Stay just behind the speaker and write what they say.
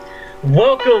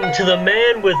Welcome to the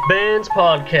Man with Bands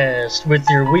podcast with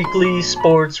your weekly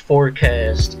sports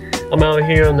forecast. I'm out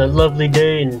here on a lovely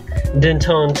day in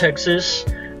Denton, Texas,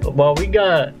 while we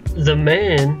got the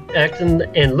man acting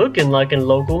and looking like a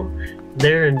local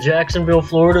there in Jacksonville,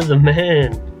 Florida. The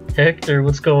man, Hector,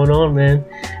 what's going on, man?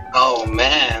 Oh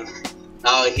man,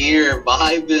 out here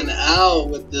vibing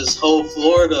out with this whole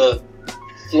Florida,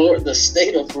 the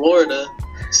state of Florida,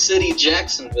 city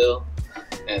Jacksonville,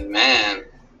 and man.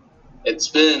 It's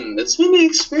been an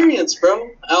experience,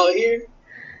 bro, out here.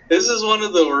 This is one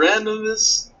of the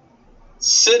randomest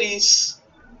cities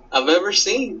I've ever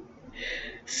seen.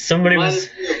 Somebody was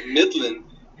Midland.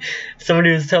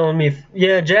 Somebody was telling me,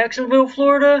 yeah, Jacksonville,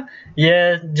 Florida.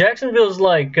 Yeah, Jacksonville's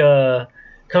like kind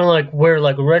of like where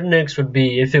like rednecks would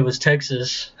be if it was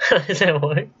Texas. Is that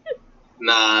what?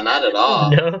 Nah, not at all.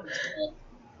 No.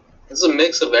 It's a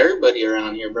mix of everybody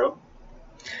around here, bro.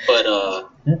 But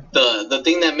the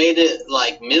thing that made it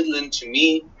like Midland to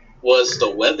me was the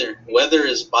weather. Weather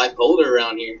is bipolar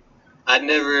around here. I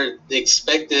never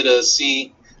expected to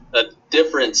see a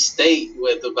different state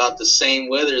with about the same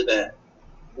weather that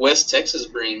West Texas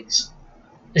brings.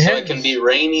 So it can be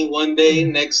rainy one day,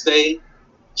 next day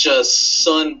just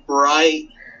sun bright,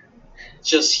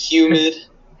 just humid.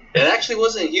 It actually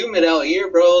wasn't humid out here,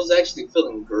 bro. I was actually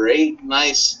feeling great,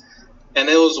 nice. And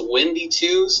it was windy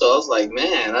too, so I was like,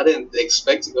 man, I didn't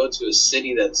expect to go to a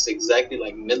city that's exactly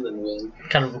like Midland wind.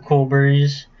 Kind of a cool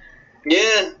breeze.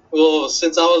 Yeah, well,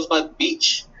 since I was by the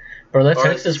beach, Bro, that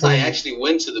Texas wind. I actually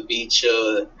went to the beach.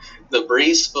 The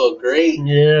breeze felt great.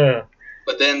 Yeah.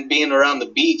 But then being around the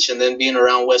beach and then being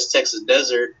around West Texas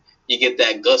desert, you get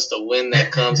that gust of wind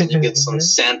that comes and you get some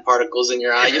sand particles in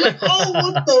your eye. You're like, oh,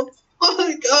 what the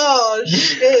fuck? Oh,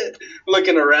 shit.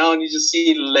 Looking around, you just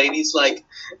see ladies like,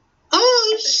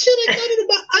 oh, shit, I got it in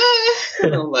my eye.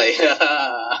 And I'm like,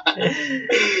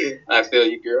 I feel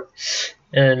you, girl.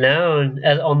 And now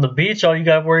on the beach, all you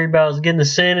got to worry about is getting the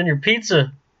sand in your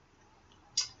pizza.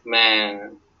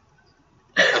 Man,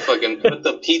 I fucking put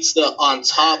the pizza on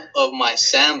top of my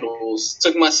sandals.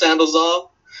 Took my sandals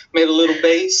off, made a little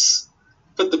base,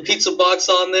 put the pizza box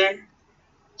on there,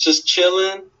 just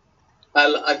chilling.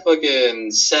 I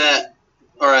fucking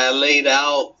I laid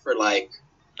out for like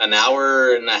an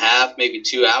hour and a half, maybe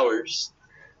 2 hours.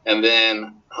 And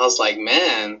then I was like,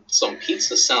 man, some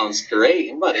pizza sounds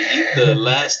great. I'm about to eat the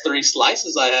last 3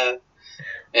 slices I had.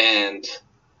 And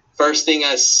first thing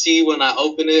I see when I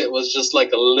open it was just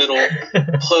like a little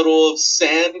puddle of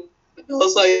sand. I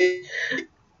was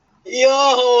like,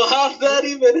 yo, how'd that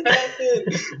even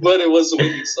happen? But it was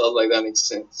windy, so I was like, that makes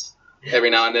sense. Every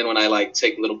now and then when I like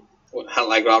take a little,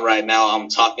 like right now I'm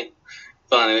talking,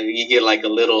 you get like a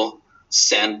little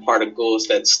sand particles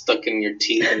that's stuck in your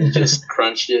teeth and you just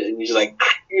crunch it and you're like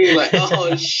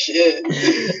oh shit.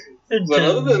 But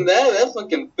other than that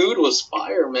fucking food was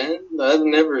fire, man. I've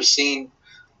never seen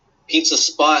pizza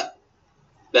spot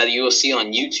that you will see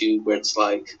on YouTube where it's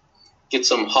like get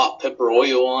some hot pepper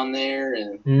oil on there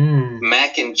and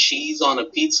mac and cheese on a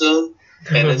pizza,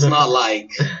 and it's not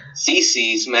like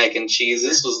CC's mac and cheese.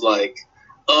 This was like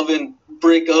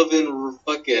brick oven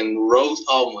fucking roast.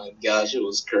 Oh my gosh, it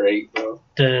was great, bro.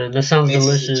 Damn, that sounds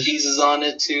delicious. Cheeses on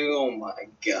it too. Oh my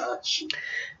gosh,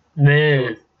 man.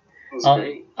 It was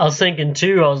great. I was thinking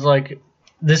too. I was like,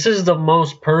 this is the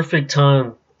most perfect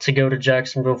time to go to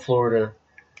Jacksonville, Florida.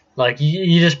 Like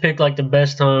you just picked like the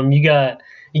best time. You got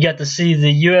to see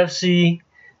the UFC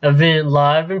event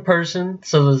live in person.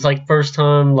 So it's like first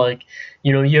time, like,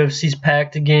 you know, UFC's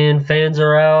packed again. Fans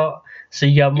are out. So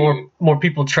you got more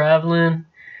people traveling.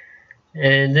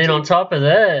 And then on top of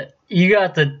that, you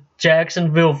got the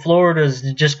Jacksonville, Florida's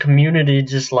just community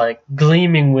just like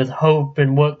gleaming with hope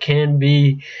and what can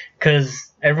be, because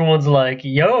everyone's like,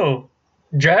 yo,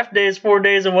 draft day is 4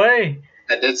 days away.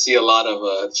 I did see a lot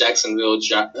of Jacksonville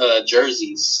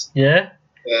jerseys. Yeah?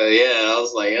 Yeah, I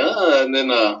was like, and then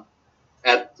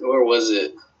where was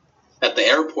it? At the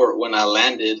airport when I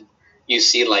landed, you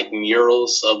see like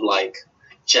murals of like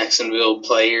Jacksonville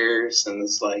players, and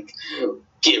it's like,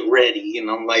 get ready, and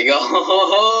I'm like,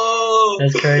 oh,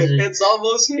 that's crazy. It's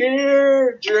almost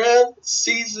here. Draft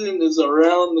season is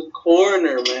around the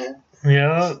corner, man.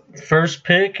 Yeah, first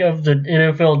pick of the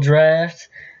NFL draft.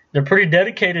 They're pretty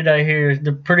dedicated, I hear.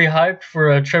 They're pretty hyped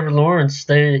for Trevor Lawrence.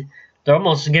 They're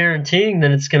almost guaranteeing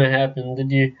that it's going to happen.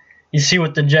 Did you see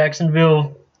what the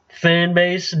Jacksonville fan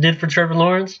base did for Trevor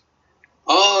Lawrence?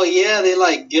 Oh yeah, they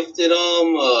like gifted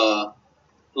him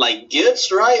like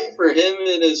gifts, right, for him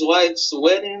and his wife's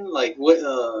wedding. Like what?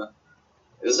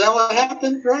 Is that what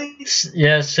happened, right?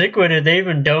 Yeah, sick with it. They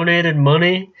even donated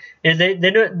money. And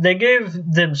they gave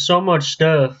them so much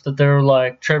stuff that they were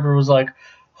like, Trevor was like,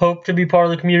 hope to be part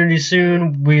of the community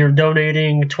soon. We are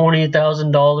donating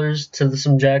 $20,000 to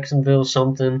some Jacksonville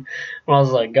something. And I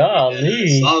was like, Yeah, I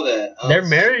golly, saw that. they're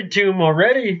married to him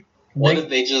already. What if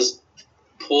they just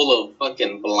pull a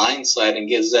fucking blindside and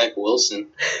get Zach Wilson?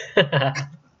 They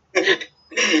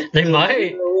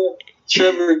might. You know what?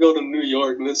 Trevor, go to New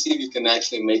York. Let's see if you can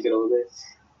actually make it over there.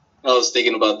 I was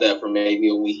thinking about that for maybe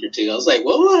a week or two. I was like,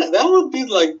 well, that would be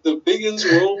like the biggest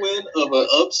whirlwind of an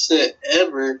upset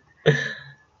ever.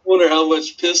 Wonder how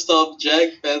much pissed off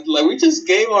Jack fans. Like, we just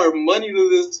gave our money to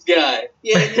this guy.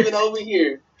 He ain't even over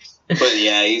here. But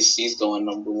yeah, he's going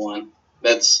number one.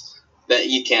 That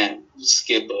you can't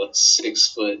skip a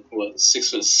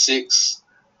 6'6",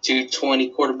 220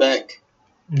 quarterback.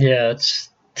 Yeah, it's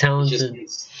talented.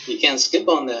 You can't skip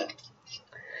on that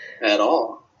at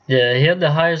all. Yeah, he had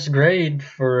the highest grade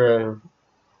for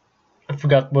I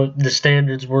forgot what the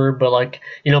standards were, but like,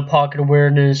 pocket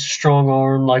awareness, strong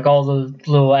arm, like all the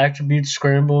little attributes,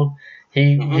 scramble.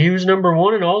 He was number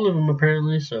one in all of them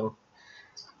apparently. So.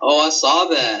 Oh, I saw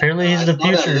that. Apparently he's the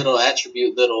future. That little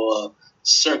attribute, little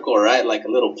circle, right? Like a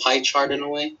little pie chart in a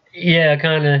way. Yeah,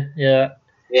 kind of. Yeah.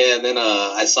 Yeah, and then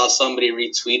I saw somebody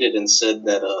retweeted and said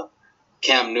that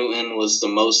Cam Newton was the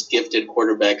most gifted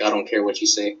quarterback. I don't care what you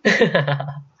say.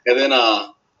 And then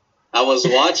I've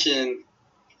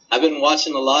been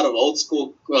watching a lot of old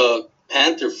school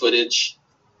Panther footage,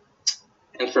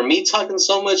 and for me talking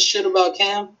so much shit about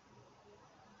Cam,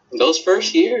 those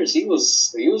first years he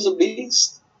was a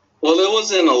beast. Well, there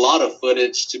wasn't a lot of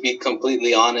footage, to be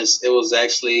completely honest. It was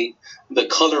actually the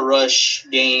Color Rush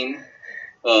game,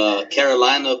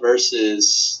 Carolina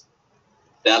versus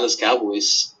Dallas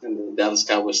Cowboys in the Dallas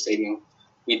Cowboys Stadium.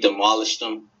 We demolished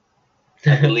them.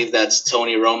 I believe that's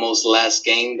Tony Romo's last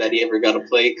game that he ever got to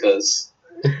play because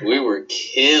we were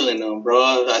killing them,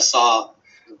 bro. I saw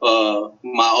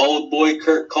my old boy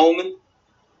Kurt Coleman,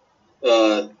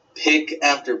 pick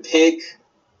after pick,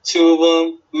 two of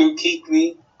them, Luke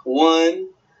Kuechly, one,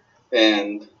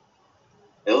 and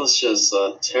it was just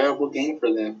a terrible game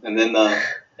for them. And then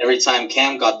every time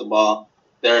Cam got the ball,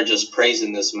 they were just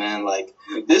praising this man. Like,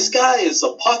 this guy is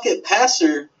a pocket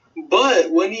passer, but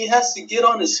when he has to get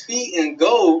on his feet and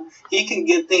go, he can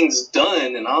get things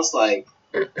done. And I was like,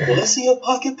 was he a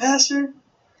pocket passer?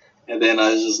 And then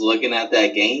I was just looking at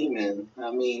that game, and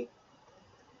I mean,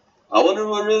 I wonder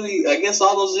I guess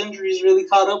all those injuries really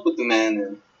caught up with the man.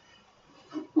 And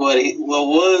what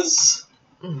was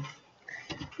a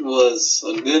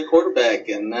good quarterback,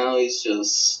 and now he's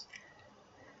just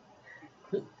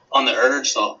on the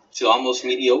urge to almost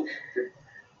mediocre.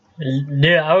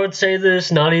 Yeah, I would say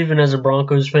this not even as a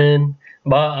Broncos fan,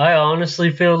 but I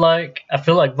honestly feel like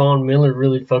Von Miller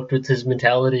really fucked with his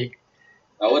mentality.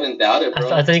 I wouldn't doubt it,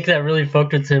 bro. I think that really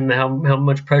fucked with him, how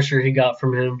much pressure he got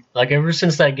from him. Like, ever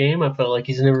since that game, I felt like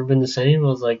he's never been the same. I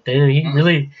was like, damn, he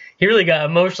really got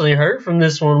emotionally hurt from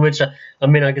this one, which, I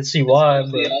mean, I could see why.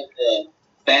 But the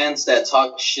fans that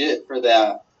talk shit for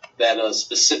that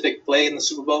specific play in the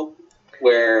Super Bowl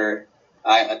where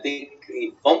I think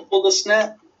he fumbled the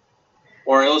snap,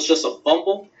 or it was just a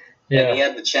fumble. Yeah. And he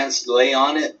had the chance to lay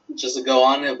on it, just to go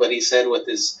on it, but he said with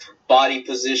his body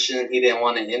position, he didn't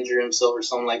want to injure himself or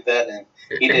something like that, and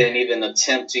he didn't even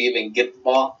attempt to even get the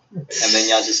ball. And then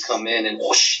y'all just come in and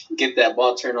whoosh, get that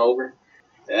ball turned over.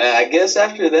 I guess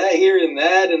after that, hearing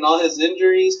that and all his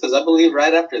injuries, because I believe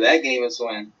right after that game is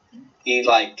when he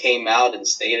came out and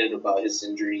stated about his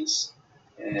injuries.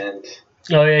 And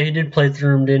oh yeah, he did play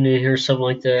through them, didn't he, or something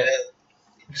like that?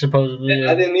 Yeah. Supposedly. Yeah.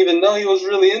 I didn't even know he was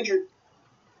really injured.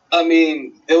 I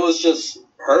mean, it was just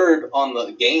heard on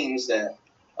the games that,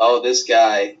 oh, this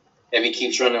guy, if he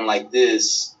keeps running like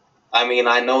this, I mean,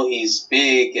 I know he's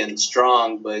big and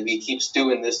strong, but if he keeps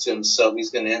doing this to himself, he's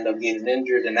going to end up getting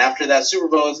injured. And after that Super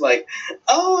Bowl, it's like,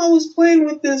 oh, I was playing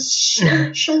with this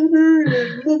shoulder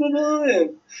and blah, blah, blah.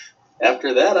 And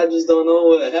after that, I just don't know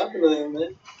what happened to him,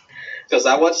 man. Because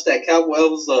I watched that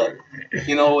Cowboys, and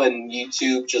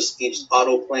YouTube just keeps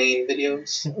auto-playing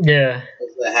videos. Yeah.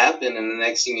 That happened, and the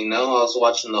next thing you know, I was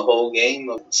watching the whole game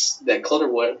of that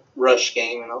Color Rush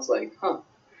game, and I was like, huh.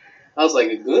 I was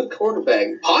like, a good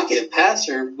quarterback. Pocket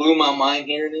passer blew my mind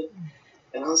hearing it.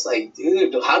 And I was like,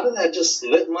 dude, how did that just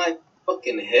slip my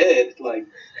fucking head? Like,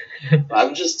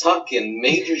 I'm just talking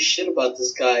major shit about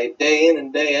this guy day in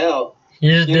and day out.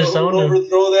 You know who would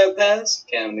overthrow that pass?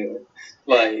 Cam Newton.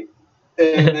 Like,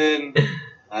 and then,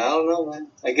 I don't know, man.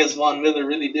 I guess Von Miller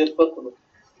really did fuck with him.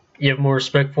 You have more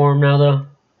respect for him now, though?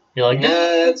 You like that?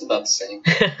 Nah, it's about the same.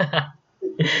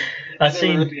 I never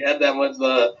seen. really had that much.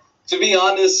 To be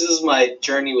honest, this is my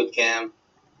journey with Cam.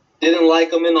 Didn't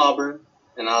like him in Auburn,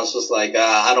 and I was just like,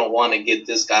 I don't want to get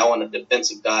this guy. I want a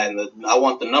defensive guy, and I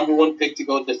want the number one pick to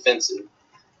go defensive.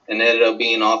 And ended up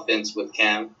being offense with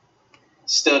Cam.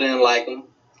 Still didn't like him.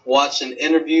 Watched an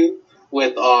interview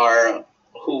with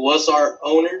who was our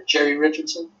owner, Jerry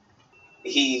Richardson.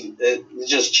 He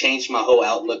just changed my whole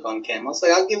outlook on Cam. I was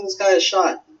like, I'll give this guy a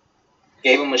shot.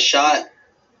 Gave him a shot.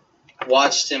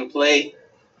 Watched him play.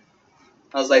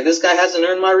 I was like, this guy hasn't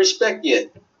earned my respect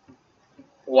yet.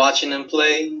 Watching him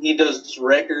play, he does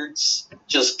records,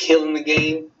 just killing the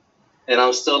game. And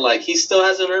I'm still like, he still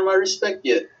hasn't earned my respect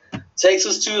yet. Takes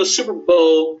us to a Super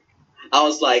Bowl. I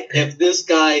was like, if this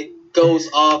guy goes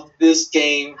off this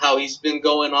game, how he's been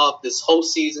going off this whole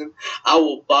season, I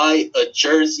will buy a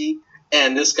jersey,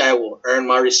 and this guy will earn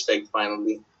my respect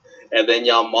finally. And then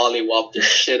y'all mollywopped the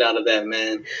shit out of that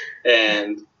man,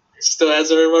 and still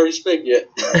hasn't earned my respect yet.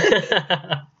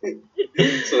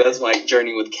 So that's my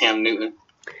journey with Cam Newton.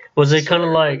 Was it kind of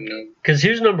like, because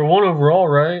he was number 1 overall,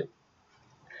 right?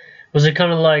 Was it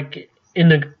kind of like in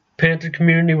the Panther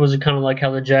community? Was it kind of like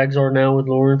how the Jags are now with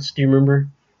Lawrence? Do you remember?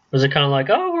 Was it kind of like,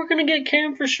 oh, we're gonna get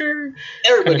Cam for sure?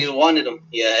 Everybody wanted him.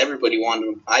 Yeah, everybody wanted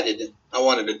him. I didn't. I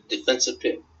wanted a defensive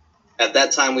pick. At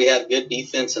that time, we had good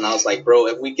defense, and I was like, bro,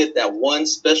 if we get that one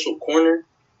special corner,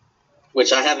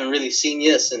 which I haven't really seen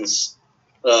yet since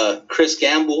Chris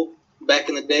Gamble back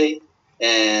in the day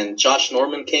and Josh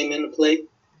Norman came into play.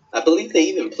 I believe they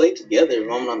even played together,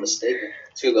 if I'm not mistaken,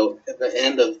 at the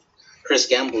end of Chris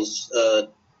Gamble's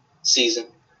season.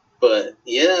 But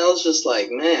yeah, I was just like,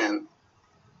 man,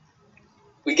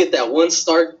 we get that one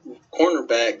star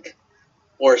cornerback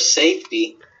or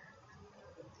safety,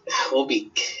 we'll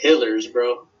be killers,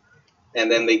 bro. And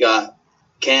then they got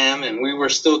Cam, and we were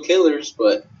still killers,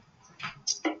 but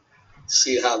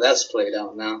see how that's played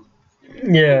out now.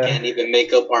 Yeah. We can't even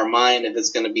make up our mind if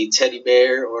it's going to be Teddy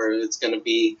Bear or if it's going to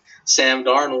be Sam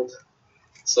Darnold.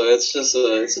 So it's just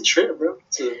it's a trip, bro.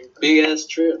 It's a big ass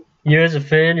trip. You as a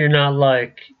fan, you're not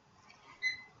like,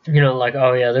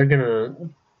 oh yeah, they're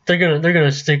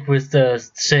gonna stick with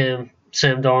Sam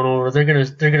Darnold, or they're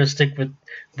gonna stick with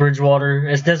Bridgewater.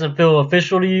 It doesn't feel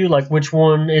official to you, like which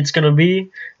one it's gonna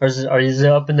be, or is it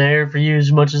up in the air for you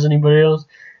as much as anybody else?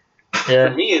 Yeah.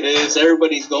 For me, it is.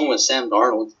 Everybody's going with Sam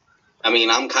Darnold. I mean,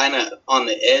 I'm kind of on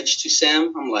the edge to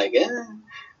Sam. I'm like, yeah,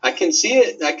 I can see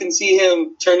it. I can see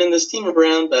him turning this team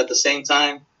around. But at the same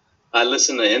time, I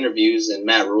listen to interviews, and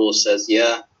Matt Rule says,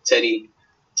 yeah, Teddy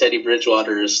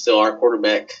Bridgewater is still our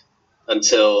quarterback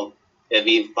until if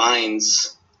he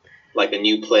finds like a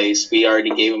new place. We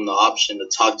already gave him the option to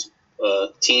talk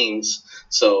to teams.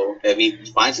 So if he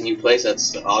finds a new place,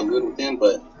 that's all good with him.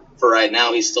 But for right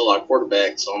now, he's still our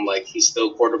quarterback. So I'm like, he's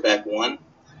still quarterback 1.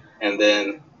 And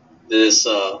then this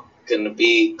going to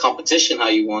be competition how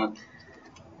you want.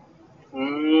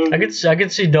 I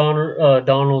could see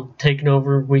Donald taking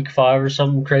over week 5 or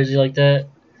something crazy like that.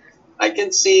 I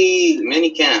can see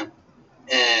minicamp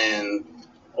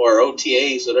or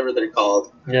OTAs, whatever they're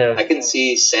called. Yeah. I can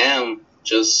see Sam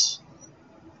just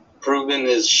proving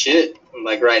his shit.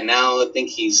 Like right now, I think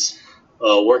he's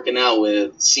working out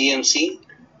with CMC.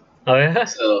 Oh yeah.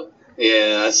 So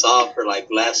yeah, I saw for like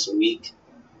last week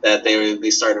that they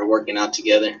started working out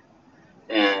together.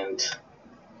 And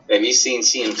have you seen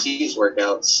CMC's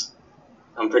workouts?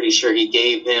 I'm pretty sure he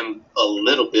gave him a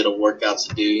little bit of workouts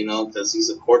to do, because he's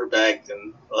a quarterback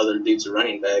and other dude's a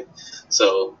running back.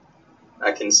 So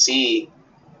I can see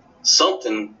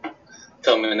something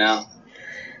coming out.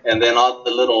 And then all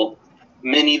the little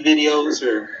mini videos,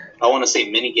 or I want to say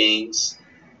mini games,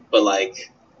 but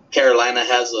like Carolina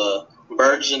has a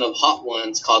version of Hot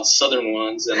Ones called Southern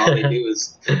Ones, and all they do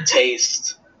is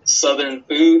taste Southern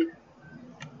food.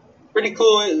 Pretty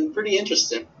cool and pretty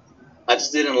interesting. I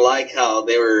just didn't like how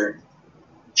they were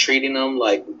treating them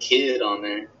like a kid on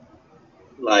there.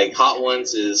 Like Hot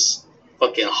Ones is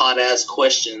fucking hot ass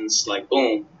questions, like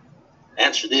boom,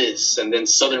 answer this, and then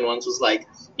Southern Ones was like,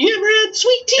 you ever had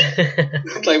sweet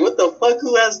tea? Like, what the fuck?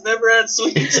 Who has never had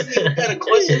sweet tea? What kind of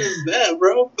question is that,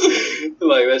 bro?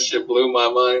 Like, that shit blew my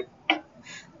mind.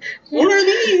 What are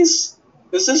these?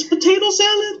 Is this potato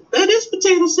salad? That is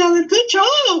potato salad. Good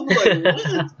job. Like,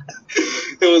 what?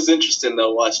 It was interesting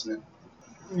though watching it.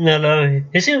 No,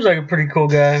 he seems like a pretty cool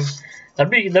guy.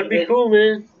 That'd be cool,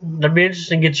 man. That'd be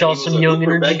interesting to get y'all some young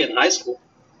energy. Back in high school,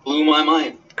 blew my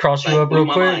mind. Cross you up real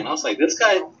quick. Mind. I was like,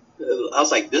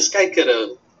 this guy could have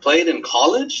played in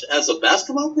college as a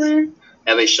basketball player.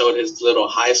 And they showed his little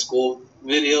high school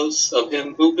videos of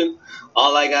him hooping.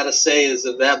 All I gotta say is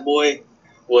if that boy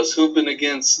was hooping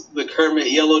against the Kermit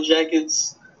Yellow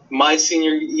Jackets, my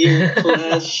senior year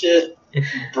class shit,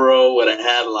 bro would have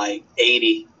had like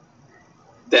 80.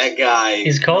 That guy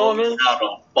He's cold, knows man. how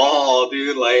to ball,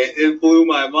 dude. Like, it blew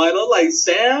my mind. I was like,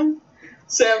 Sam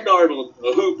Darnold,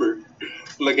 a hooper.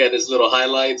 Look at his little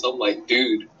highlights. I'm like,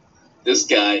 dude, this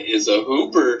guy is a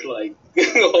hooper. Like,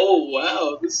 oh,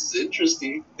 wow, this is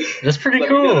interesting. That's pretty like,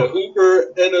 cool. We got a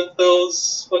hooper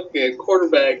NFL's fucking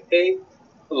quarterback, hey?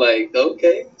 Like,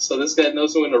 okay, so this guy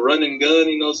knows when to run and gun.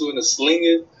 He knows when to sling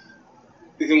it.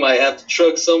 He might have to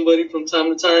truck somebody from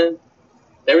time to time.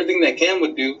 Everything that Cam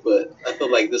would do, but I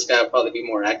feel like this guy would probably be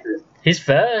more accurate. He's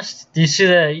fast. Do you see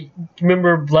that?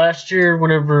 Remember last year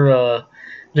whenever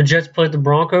the Jets played the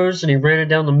Broncos and he ran it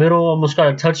down the middle, almost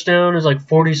got a touchdown. It was like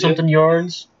 40-something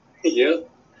yards. Yeah.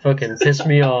 Fucking pissed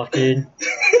me off, dude.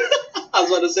 I was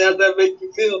about to say, how'd that make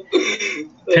you feel?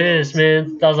 Pissed,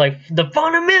 man. I was like, the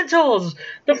fundamentals!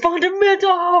 The fundamentals!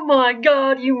 Oh my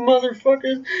god, you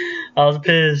motherfuckers! I was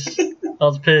pissed.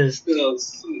 Oh,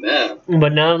 snap.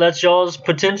 But now that's y'all's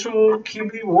potential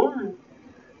QB1.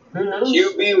 Who knows?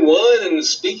 QB1, and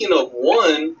speaking of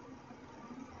one,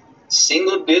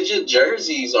 single-digit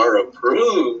jerseys are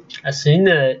approved. I seen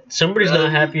that. Somebody's not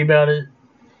happy about it.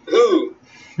 Who?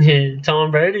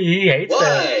 Tom Brady. He hates that.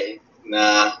 Why?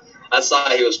 Nah. I saw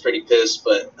he was pretty pissed,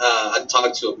 but I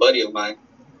talked to a buddy of mine,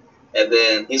 and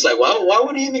then he's like, why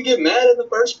would he even get mad in the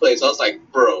first place? I was like,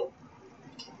 bro,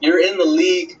 you're in the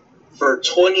league for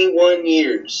 21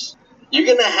 years. You're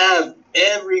going to have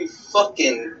every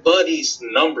fucking buddy's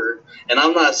number, and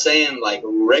I'm not saying like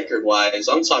record-wise.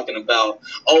 I'm talking about,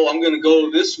 I'm going to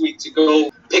go this week to go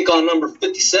pick on number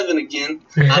 57 again.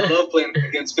 I love playing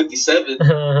against 57.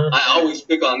 I always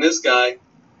pick on this guy.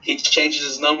 He changes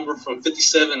his number from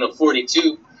 57 to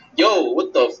 42. Yo,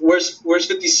 where's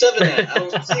 57 at? I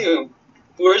don't see him.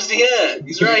 Where's he at?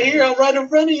 He's right here. I'm right in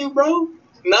front of you, bro.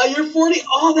 Now you're 40.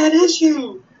 Oh, that is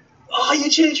you. Oh,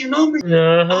 you changed your number.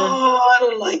 Oh, I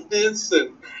don't like this.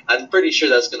 And I'm pretty sure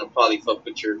that's gonna probably fuck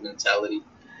with your mentality.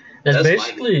 That's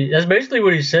basically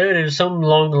what he said. It was something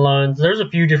along the lines. There's a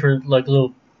few different like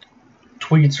little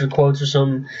tweets or quotes or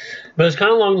something, but it's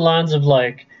kind of along the lines of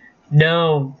like,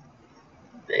 now.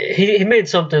 He made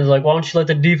something like, why don't you let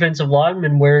the defensive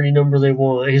linemen wear any number they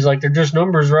want? He's like, they're just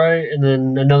numbers, right? And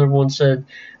then another one said,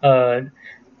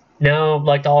 now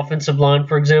like the offensive line,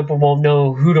 for example, won't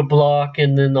know who to block,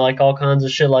 and then like all kinds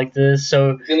of shit like this.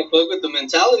 So you're gonna fuck with the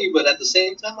mentality, but at the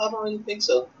same time, I don't really think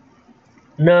so.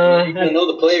 No, you're gonna know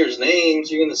the players' names.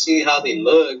 You're gonna see how they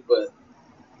look,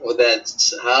 but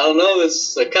that's I don't know.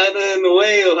 It's kind of in the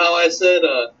way of how I said,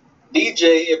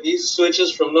 DJ. If he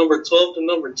switches from number 12 to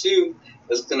number 2.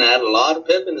 It's going to add a lot of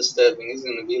pep in his step, and he's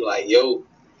going to be like, yo,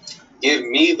 give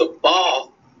me the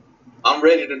ball. I'm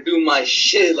ready to do my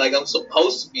shit like I'm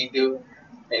supposed to be doing.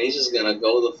 And he's just going to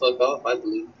go the fuck off, I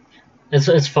believe.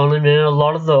 It's funny, man. A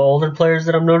lot of the older players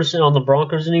that I'm noticing, on the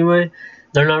Broncos anyway,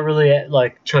 they're not really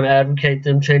like trying to advocate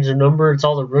them change their number. It's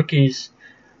all the rookies.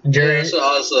 Jerry, yeah, that's what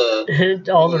I was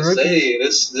all the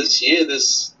rookies. Say, this year,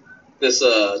 this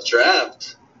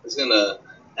draft is going to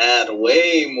add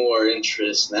way more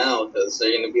interest now, because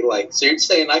they're going to be like, so you're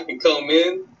saying I can come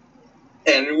in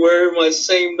and wear my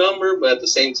same number, but at the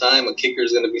same time, a kicker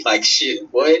is going to be like,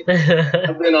 shit, boy,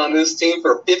 I've been on this team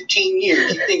for 15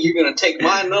 years. You think you're going to take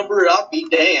my number? I'll be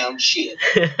damn shit.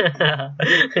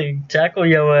 Tackle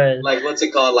your ass. Like, what's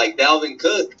it called? Like Dalvin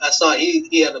Cook. I saw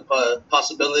he had a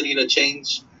possibility to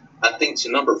change, I think,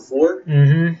 to number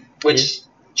 4, which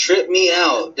tripped me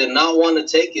out. Did not want to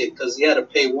take it because he had to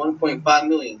pay $1.5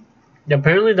 million.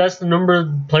 Apparently, that's the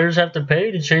number players have to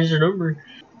pay to change their number.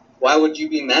 Why would you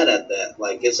be mad at that?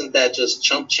 Like, isn't that just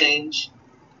chump change?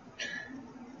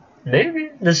 Maybe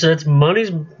it's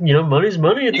money's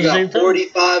money at the same time. You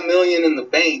got $45 million in the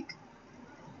bank.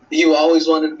 You always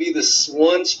wanted to be this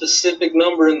one specific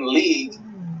number in the league,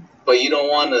 but you don't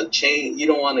want to change. You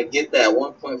don't want to get that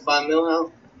 $1.5 million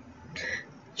out.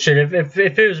 Shit, if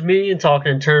it was me and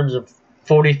talking in terms of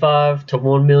 45 to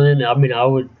 1 million, I mean, I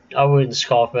wouldn't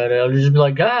scoff at it. I would just be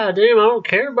like, God damn, I don't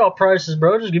care about prices,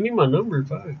 bro. Just give me my number.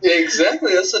 Fine. Yeah,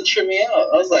 exactly. That's what tripped me out.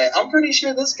 I was like, I'm pretty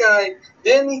sure this guy,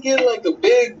 didn't he get like a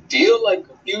big deal like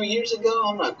a few years ago?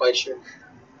 I'm not quite sure.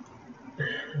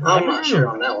 I'm not sure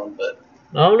on that one, but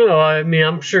I don't know. I mean,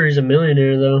 I'm sure he's a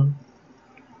millionaire though.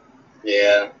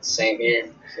 Yeah, same here.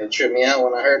 So it tripped me out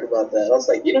when I heard about that. I was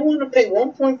like, you don't want to pay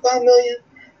 $1.5 million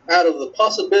out of the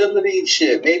possibility,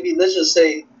 shit, maybe let's just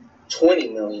say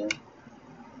 $20 million.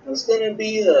 It's gonna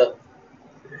be a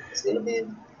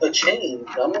change.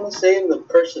 I'm gonna say the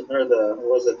person or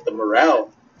the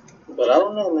morale, but I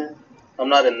don't know, man. I'm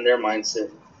not in their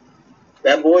mindset.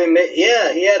 That boy, he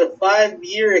had a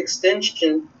 5-year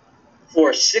extension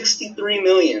for $63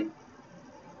 million,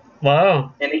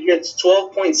 Wow. and he gets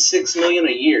 $12.6 million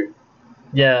a year.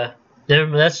 Yeah.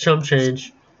 Damn, that's chump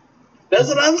change. That's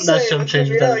what I'm That's saying. chump I change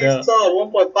figured without out a he doubt. saw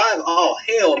 1.5. Oh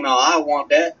hell no, I want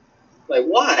that. Like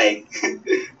why?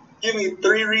 Give me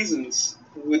 3 reasons.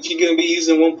 Would you gonna be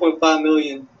using 1.5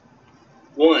 million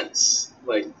once?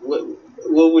 Like what?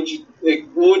 What would you like?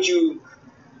 What would you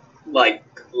like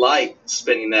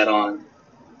spending that on?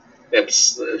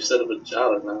 Instead of a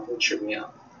child, no, it would trip me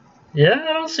out. Yeah,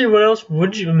 I don't see what else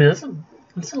would you. I mean,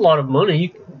 that's a lot of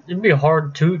money. It'd be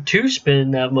hard to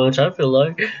spend that much. I feel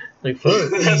like fuck,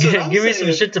 That's what I'm give me some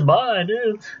saying. shit to buy,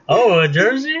 dude. Oh, a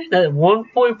jersey that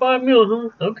 1.5 mil,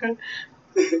 huh? Okay,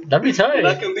 that'd be And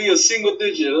I tight. can be a single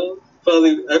digit. Huh?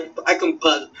 Probably, I can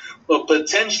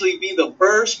potentially be the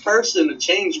first person to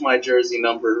change my jersey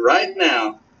number right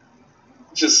now.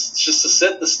 Just to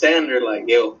set the standard, like,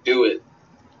 yo, do it.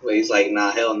 But he's like,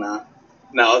 nah, hell nah.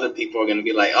 Now other people are gonna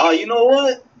be like, oh, you know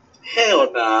what?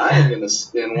 Hell nah, I ain't gonna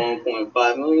spend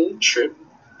 1.5 million. You tripping?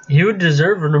 He would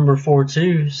deserve a number 4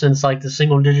 too, since like the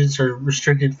single digits are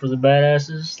restricted for the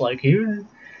badasses. Like he would.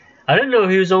 I didn't know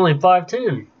he was only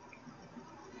 5'10".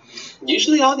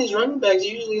 Usually, all these running backs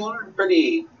usually are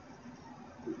pretty.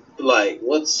 Like,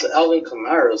 what's Alvin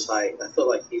Kamara's height? I feel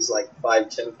like he's like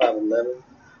 5'10", 5'11".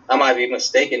 I might be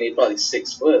mistaken. He's probably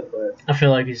 6 foot, but I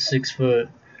feel like he's 6 foot.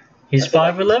 He's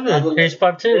I feel like he's 5'11". He's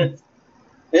 5'10".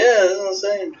 Yeah, that's what I'm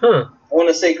saying. Huh. I want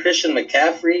to say Christian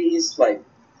McCaffrey. He's like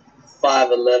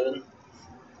 5'11".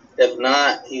 If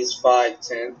not, he's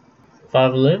 5'10".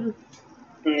 5'11".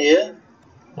 Yeah.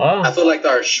 Wow. I feel like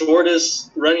our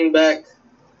shortest running back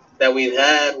that we've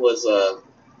had was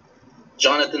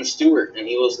Jonathan Stewart, and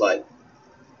he was like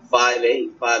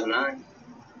 5'8", 5'9".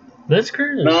 That's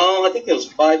crazy. No, I think it was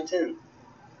 5'10".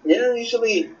 Yeah,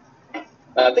 usually.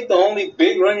 I think the only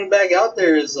big running back out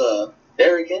there is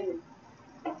Derrick Henry.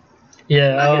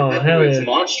 Yeah, oh, That hell dude's yeah.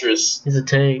 monstrous. He's a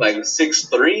tank. Like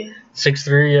 6'3".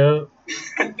 6'3", yo.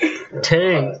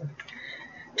 Tank.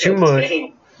 Too much.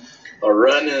 Tank. A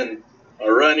running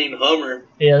Hummer.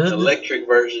 Yeah, Electric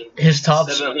version. His top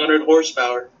 700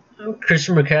 horsepower.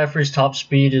 Christian McCaffrey's top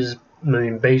speed is, I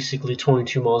mean, basically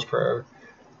 22 miles per hour.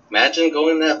 Imagine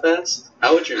going that fast.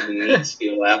 How would your knees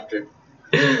feel after?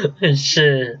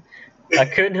 Shit. I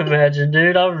couldn't imagine,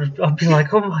 dude. I'd be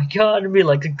like, oh my god. I'd be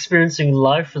like experiencing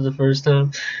life for the first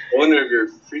time. I wonder if your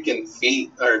freaking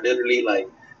feet are literally like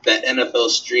that NFL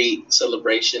Street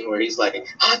celebration where he's like,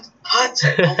 hot, on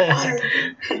fire.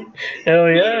 Hell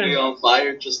yeah. Literally on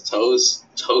fire, just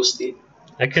toasty.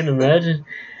 I couldn't imagine.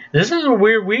 This is a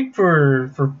weird week for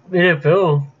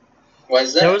NFL. Why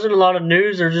is that? There wasn't a lot of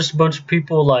news. There was just a bunch of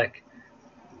people like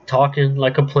talking,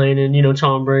 like complaining. You know,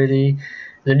 Tom Brady.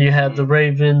 Then you had the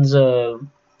Ravens, the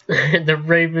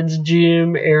Ravens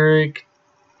GM Eric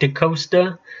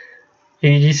DeCosta.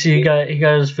 You see, he got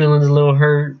his feelings a little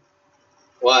hurt.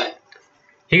 Why?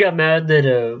 He got mad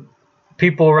that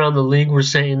people around the league were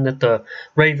saying that the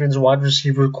Ravens wide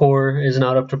receiver core is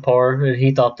not up to par, and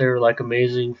he thought they were like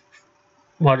amazing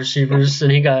wide receivers,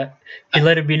 and he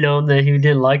let it be known that he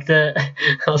didn't like that.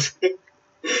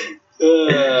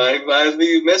 I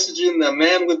be messaging the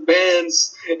man with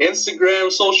bands,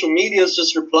 Instagram, social media is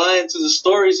just replying to the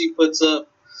stories he puts up,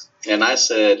 and I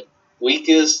said,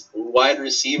 weakest wide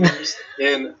receivers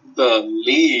in the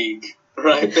league,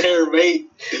 right there,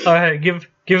 mate. All right, give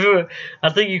it. I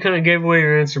think you kind of gave away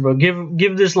your answer, but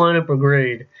give this lineup a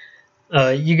grade.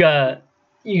 You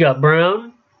got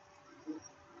Brown,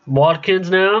 Watkins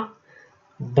now,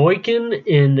 Boykin,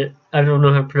 and I don't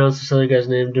know how to pronounce this other guy's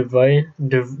name.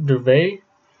 Devay.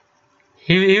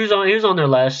 He was on there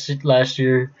last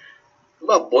year.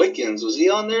 What about Boykins? Was he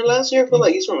on there last year? I feel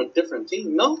like he's from a different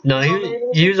team. No,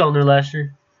 He was on there last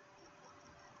year.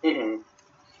 Mm-hmm.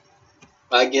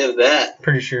 I give that.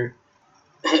 Pretty sure.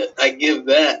 I give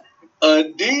that a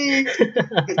D.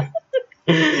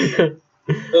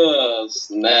 Oh,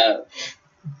 snap.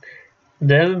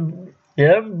 Then,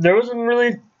 yeah, there wasn't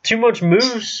really too much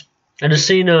moves. I just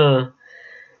seen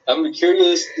I'm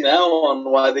curious now on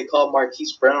why they call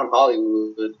Marquise Brown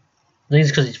Hollywood. I think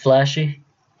it's because he's flashy.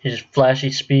 He's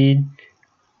flashy speed.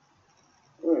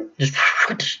 Just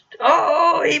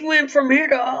oh, he went from here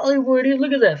to Hollywood.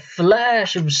 Look at that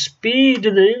flash of speed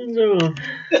to the end zone.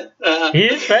 He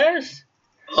is fast.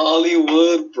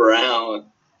 Hollywood Brown.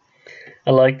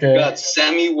 I like that. You got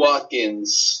Sammy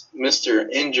Watkins, Mr.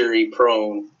 Injury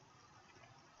Prone.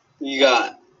 You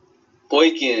got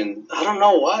Boykin. I don't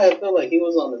know why I feel like he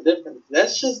was on a different.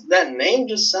 That name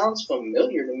just sounds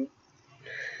familiar to me.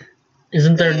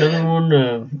 Isn't there another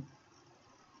one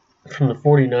from the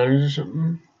 49ers or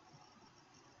something?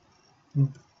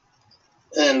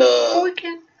 And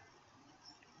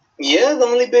yeah, the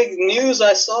only big news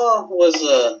I saw was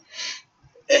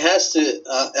it has to.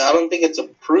 I don't think it's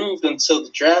approved until the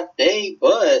draft day,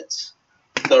 but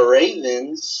the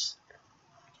Ravens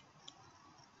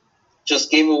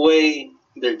just gave away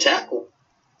their tackle,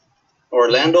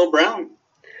 Orlando Brown.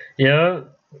 Yeah,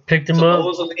 picked him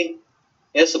supposedly, up.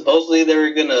 Yeah, supposedly they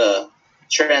were gonna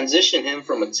transition him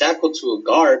from a tackle to a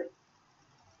guard,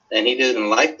 and he didn't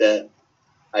like that.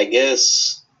 I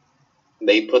guess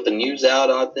they put the news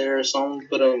out there or something.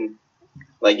 Put him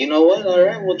like, you know what? All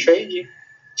right, we'll trade you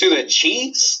to the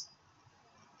Chiefs.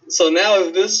 So now,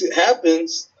 if this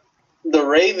happens, the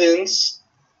Ravens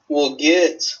will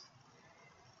get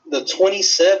the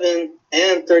 27th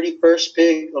and 31st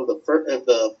pick of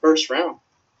the first round.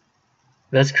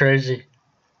 That's crazy.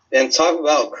 And talk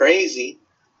about crazy.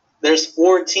 There's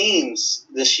 4 teams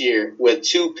this year with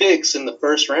 2 picks in the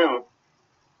first round.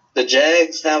 The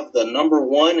Jags have the number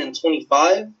 1 and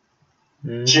 25.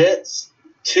 Jets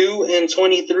 2 and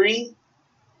 23.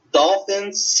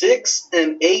 Dolphins 6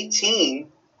 and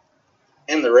 18.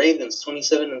 And the Ravens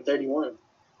 27 and 31.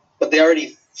 But they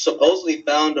already supposedly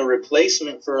found a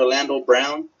replacement for Orlando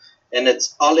Brown, and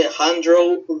it's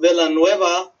Alejandro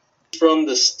Villanueva from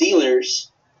the Steelers.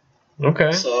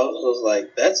 Okay. So I was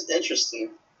like, that's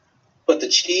interesting. But the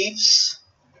Chiefs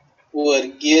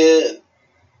would get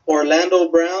Orlando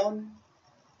Brown,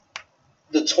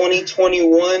 the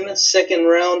 2021 second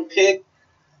round pick,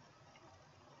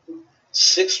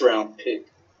 6th round pick.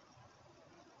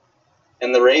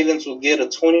 And the Ravens will get a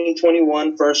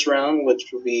 2021 first round,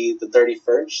 which will be the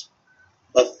 31st,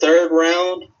 a 3rd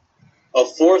round, a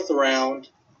 4th round,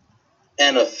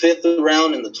 and a 5th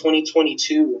round in the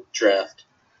 2022 draft.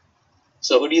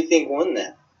 So who do you think won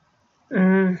that?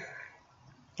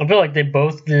 I feel like they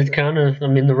both did kind of. I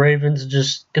mean, the Ravens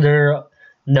they're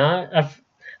not. I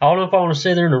don't know if I want to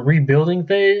say they're in a rebuilding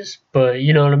phase, but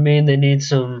you know what I mean. They need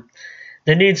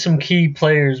some key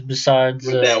players besides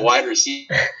that wide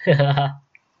receiver.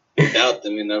 Without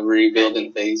them in a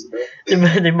rebuilding phase, bro.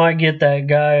 They might get that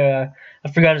guy.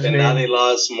 I forgot his name. And now they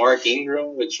lost Mark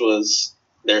Ingram, which was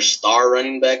their star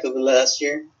running back of the last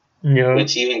year,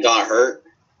 which even got hurt.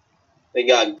 They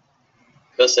got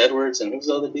Gus Edwards and who's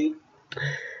the other dude?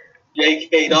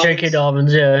 J.K. Dobbins. J.K.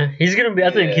 Dobbins, yeah. He's gonna be.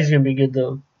 I think he's gonna be good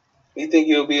though. You think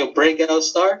he'll be a breakout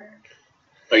star,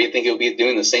 or you think he'll be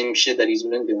doing the same shit that he's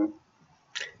been doing?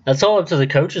 That's all up to the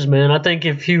coaches, man. I think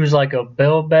if he was like a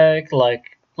bellback,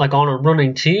 like on a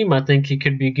running team, I think he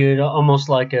could be good. Almost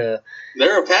like a.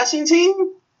 They're a passing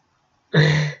team.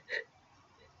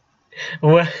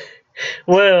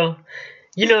 well,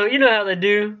 you know how they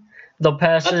do. They'll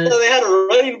pass it. I thought they had a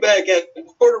running back at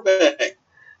quarterback.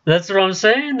 That's what I'm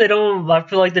saying. They don't. I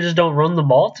feel like they just don't run the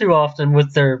ball too often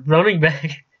with their running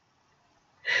back.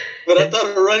 But I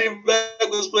thought a running back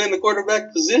was playing the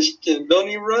quarterback position. Don't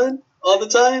he run all the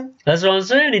time? That's what I'm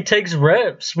saying. He takes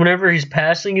reps. Whenever he's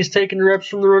passing, he's taking reps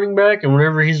from the running back, and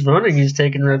whenever he's running, he's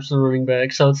taking reps from the running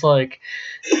back. So it's like,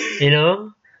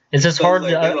 it's just hard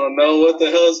to. I don't know what the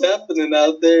hell's happening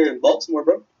out there in Baltimore,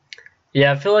 bro.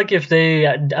 Yeah, I feel like if they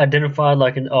identified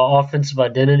like an offensive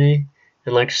identity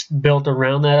and like built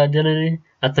around that identity,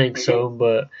 I think so.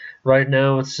 But right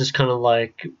now, it's just kind of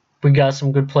like we got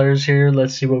some good players here.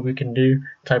 Let's see what we can do,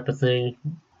 type of thing.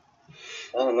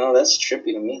 I don't know. That's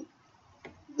trippy to me.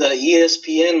 The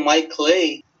ESPN Mike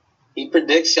Clay, he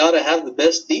predicts y'all to have the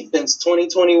best defense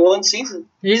 2021 season.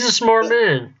 He's a smart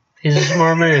man. He's a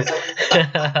smart man.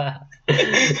 How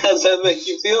does that make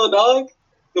you feel, dog?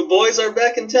 The boys are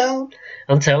back in town.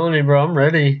 I'm telling you, bro. I'm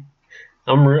ready.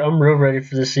 I'm real ready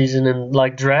for this season, and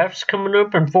like drafts coming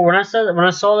up. And when I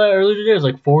saw that earlier today, it was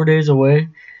like 4 days away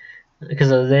because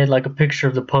they had like a picture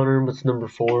of the punter with number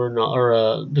 4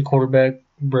 or the quarterback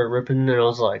Brett Rippon, and I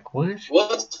was like, what?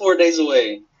 What's 4 days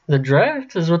away? The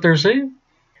draft is what they're saying.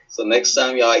 So next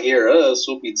time y'all hear us,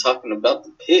 we'll be talking about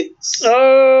the picks.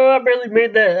 Oh, I barely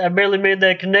made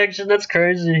that connection. That's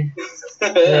crazy.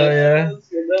 Yeah.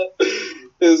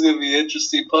 This is gonna be an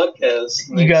interesting podcast.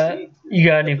 You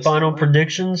got any final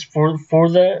predictions for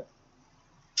that?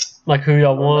 Like who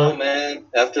y'all want? Oh man,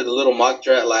 after the little mock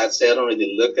draft, like I said, I don't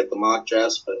really look at the mock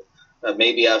drafts, but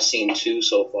maybe I've seen 2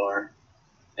 so far,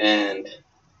 and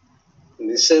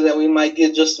they say that we might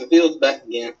get Justin Fields back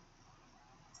again.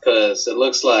 Because it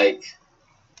looks like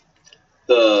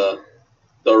the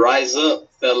rise up,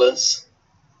 fellas.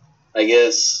 I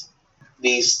guess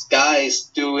these guys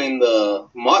doing the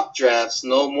mock drafts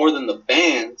know more than the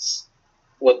fans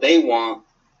what they want.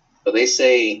 But they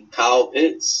say Kyle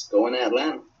Pitts going to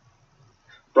Atlanta.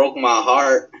 Broke my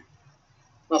heart.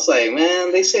 I was like,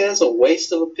 man, they say that's a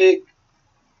waste of a pick.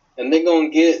 and they gonna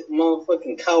get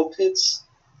motherfucking Kyle Pitts.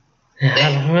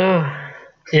 I don't know.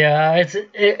 Yeah,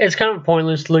 it's kind of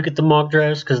pointless to look at the mock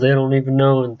drafts because they don't even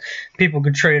know, and people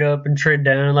could trade up and trade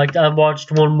down. Like I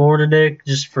watched one more today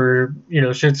just for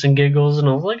shits and giggles, and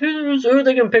I was like, who are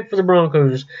they gonna pick for the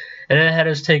Broncos? And it had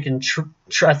us taking.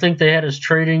 I think they had us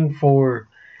trading for.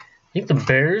 I think the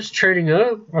Bears trading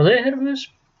up. Are they ahead of us?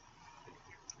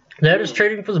 They had us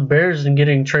trading for the Bears and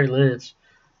getting Trey Lance.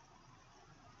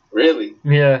 Really?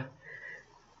 Yeah,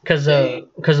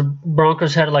 because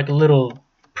Broncos had like a little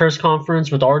press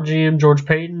conference with our GM George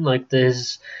Payton, like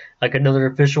another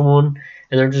official one,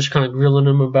 and they're just kind of grilling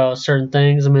him about certain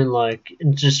things. I mean, like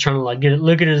just trying to like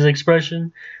look at his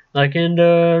expression, like you're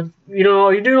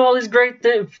doing all these great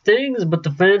things, but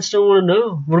the fans still want to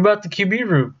know what about the QB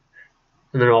room,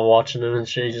 and they're all watching him and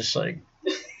shit, just like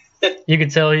you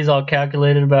could tell he's all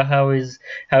calculated about how his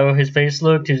face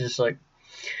looked. He's just like.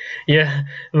 Yeah,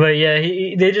 but yeah,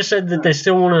 they just said that they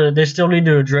still need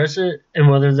to address it, and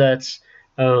whether that's,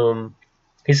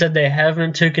 he said they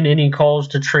haven't taken any calls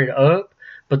to trade up,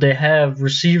 but they have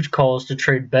received calls to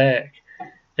trade back,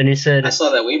 and he said I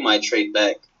saw that we might trade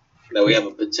back, that we have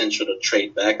a potential to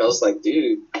trade back. I was like,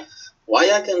 dude, why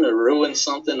y'all gonna ruin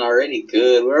something already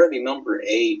good? We're already number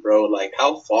 8, bro. Like,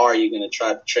 how far are you gonna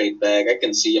try to trade back? I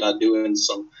can see y'all doing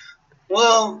some,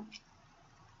 well.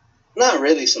 Not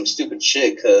really some stupid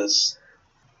shit, because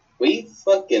we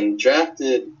fucking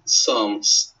drafted some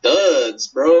studs,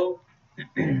 bro.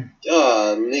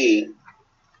 Golly.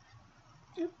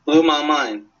 Blew my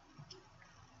mind.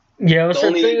 Yeah, what's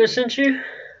that thing I sent you?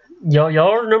 Y'all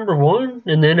are number 1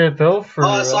 in the NFL for... Oh,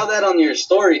 I saw that on your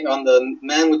story, on the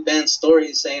Man with Band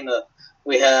story, saying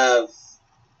we have...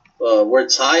 we're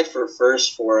tied for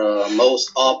first for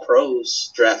most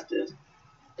All-Pros drafted.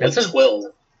 That's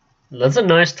 12. That's a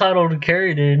nice title to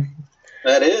carry, dude.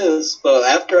 That is, but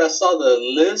after I saw the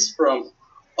list from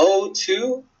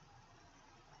 02,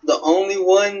 the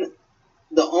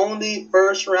only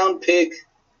first round pick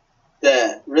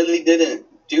that really didn't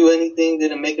do anything,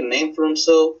 didn't make a name for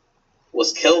himself,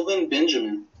 was Kelvin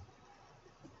Benjamin.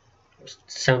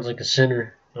 Sounds like a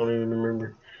center. I don't even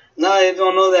remember. No, I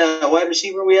don't know that wide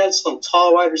receiver. We had some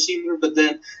tall wide receiver, but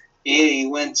then he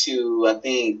went to, I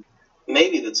think,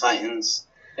 maybe the Titans.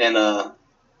 And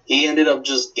he ended up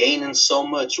just gaining so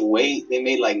much weight. They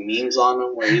made like memes on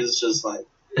him where he was just like,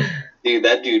 dude,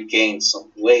 that dude gained some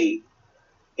weight.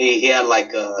 He had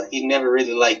like he never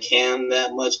really liked Cam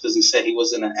that much because he said he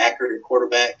wasn't an accurate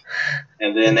quarterback.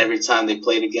 And then every time they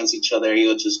played against each other, he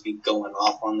would just be going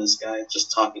off on this guy,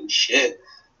 just talking shit.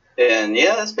 And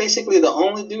yeah, that's basically the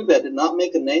only dude that did not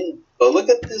make a name. But look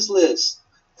at this list.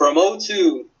 From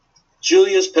 02,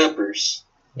 Julius Peppers.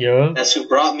 Yeah. That's who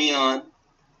brought me on.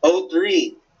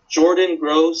 03, Jordan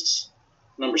Gross,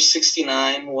 number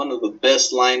 69, one of the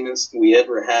best linemen we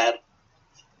ever had.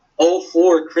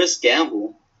 04, Chris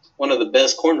Gamble, one of the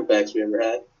best cornerbacks we ever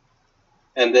had.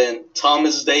 And then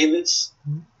Thomas Davis,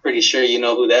 pretty sure you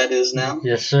know who that is now.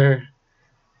 Yes, sir.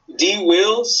 D.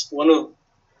 Wills,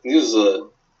 he was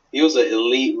an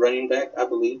elite running back, I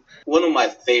believe. One of my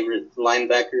favorite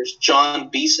linebackers, John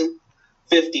Beeson,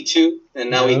 52,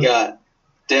 and now we got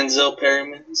Denzel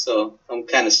Perryman, so I'm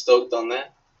kind of stoked on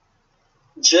that.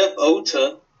 Jeff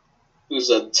Ota, who's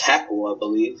a tackle, I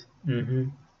believe. Mm-hmm.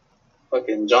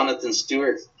 Fucking Jonathan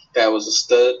Stewart, guy was a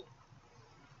stud.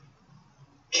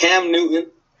 Cam Newton,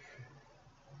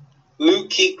 Luke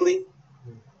Kuechly,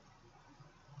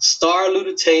 Star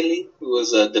Lutatelli, who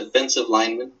was a defensive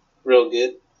lineman, real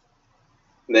good.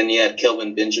 And then you had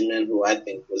Kelvin Benjamin, who I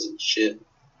think wasn't shit.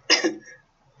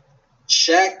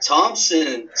 Shaq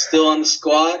Thompson, still on the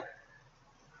squad.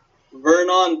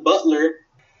 Vernon Butler,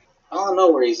 I don't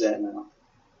know where he's at now.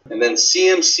 And then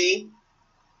CMC,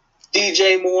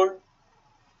 DJ Moore,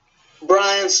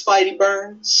 Brian Spidey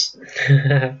Burns,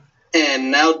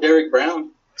 and now Derek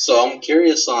Brown. So I'm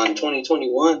curious on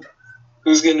 2021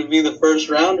 who's going to be the first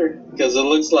rounder, because it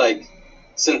looks like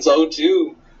since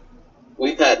 02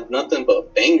 we've had nothing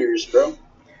but bangers, bro.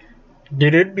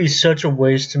 Dude, it'd be such a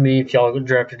waste to me if y'all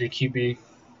drafted a QB.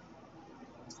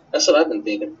 That's what I've been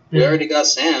thinking. We already got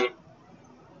Sam.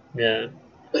 Yeah.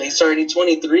 But he's already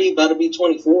 23, about to be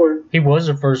 24. He was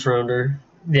a first rounder.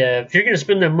 Yeah, if you're going to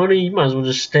spend that money, you might as well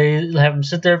just stay, have him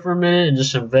sit there for a minute and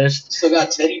just invest. Still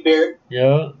got Teddy Bear.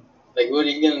 Yeah. Like, what are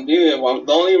you going to do? Well,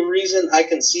 the only reason I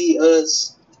can see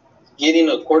us getting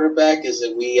a quarterback is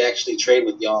if we actually trade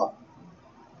with y'all.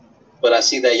 But I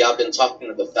see that y'all been talking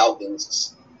to the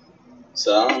Falcons.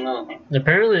 So, I don't know.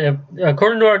 Apparently,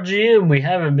 according to our GM, we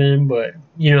haven't been, but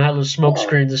you know how those smoke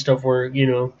screens and stuff work, you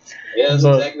know. Yeah, that's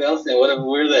exactly what I'm saying. What if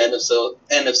we're the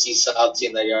NFC South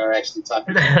team that y'all are actually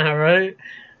talking to? Right?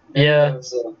 Yeah.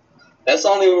 So that's the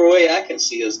only way I can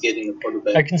see us getting a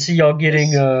quarterback. I can see y'all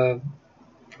getting.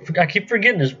 I keep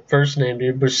forgetting his first name,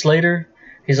 dude. But Slater,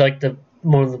 he's like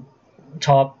one of the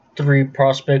top 3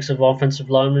 prospects of offensive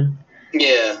linemen.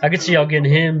 Yeah. I could see y'all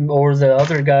getting him or the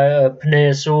other guy,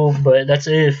 Panay Sewell, but that's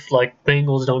if like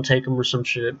Bengals don't take him or some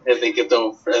shit. If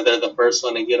they're the first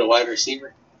one to get a wide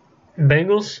receiver.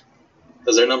 Bengals?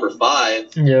 Because they're number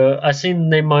 5. Yeah, I seen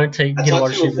they might get a wide I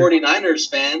talked to a receiver. 49ers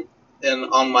fan and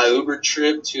on my Uber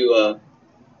trip to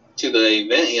the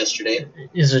event yesterday.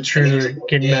 Is it true they're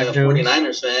getting Mac Jones?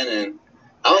 49ers fan, and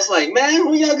I was like, man,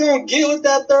 who y'all gonna get with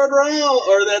that 3rd round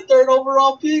or that 3rd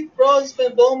overall pick, bro? It's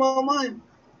been blowing my mind.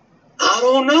 I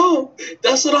don't know.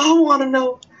 That's what I want to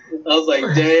know. I was like,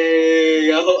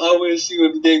 dang, I wish you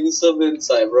would have gave me some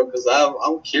insight, bro, because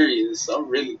I'm curious. I'm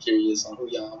really curious on who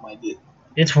y'all might get.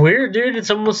 It's weird, dude. It's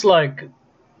almost like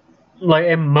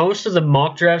in most of the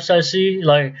mock drafts I see,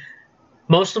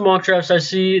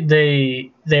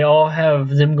 they all have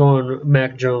them going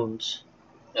Mac Jones.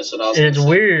 That's what I was. And it's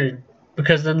weird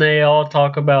because then they all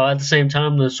talk about at the same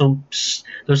time.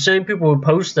 Those same people who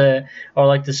post that are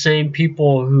like the same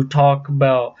people who talk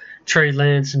about Trey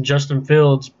Lance and Justin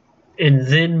Fields, and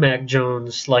then Mac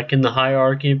Jones, like in the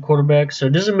hierarchy of quarterbacks. So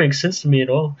it doesn't make sense to me at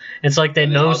all. It's like they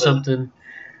know something,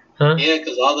 huh? Yeah,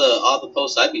 because all the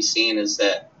posts I be seeing is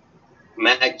that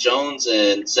Mac Jones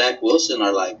and Zach Wilson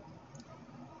are like,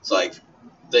 it's like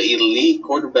the elite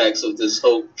quarterbacks of this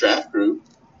whole draft group.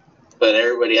 But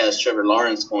everybody has Trevor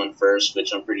Lawrence going first,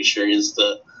 which I'm pretty sure is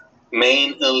the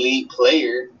main elite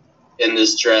player in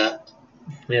this draft.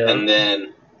 Yeah. And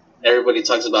then everybody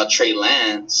talks about Trey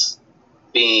Lance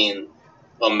being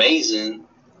amazing.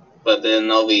 But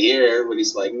then over here,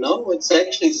 everybody's like, no, it's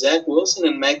actually Zach Wilson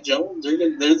and Mac Jones. They're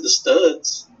the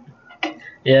studs.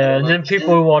 Yeah, and then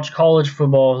people who watch college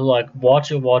football who like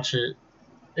watch it.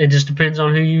 It just depends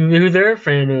on who they're a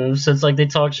fan of. So it's like they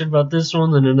talk shit about this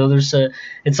one, then another set.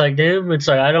 It's like, damn, it's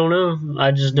like, I don't know.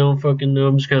 I just don't fucking know.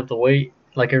 I'm just going to have to wait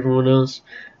like everyone else.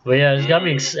 But yeah, it's got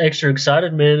me extra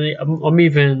excited, man. I'm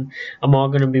all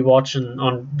going to be watching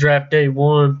on draft day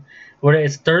 1.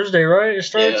 It's Thursday, right? It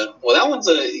starts? Yeah. Well,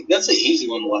 that's an easy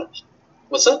one to watch.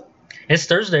 What's up? It's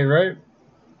Thursday, right?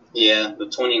 Yeah, the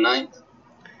 29th.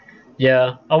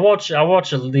 Yeah, I watch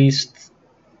at least.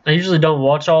 I usually don't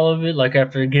watch all of it. Like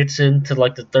after it gets into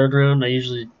like the 3rd round, I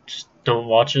usually just don't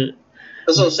watch it.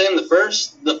 That's what I'm saying.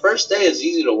 The first day is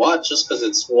easy to watch just because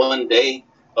it's one day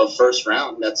of first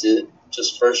round. That's it.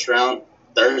 Just first round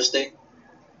Thursday.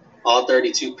 All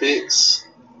 32 picks,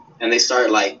 and they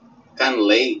start like kind of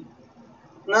late.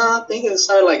 No, I think it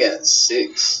started like at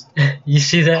 6. You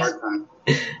see that?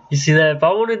 You see that? If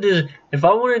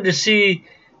I wanted to see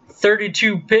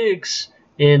 32 picks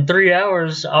in 3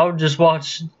 hours, I would just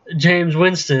watch James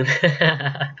Winston.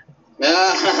 I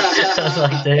was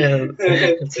like, damn,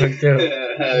 that's fucked up.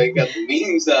 They got the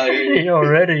memes out here.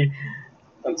 Already.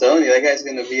 I'm telling you, that guy's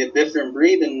gonna be a different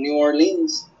breed in New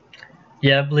Orleans.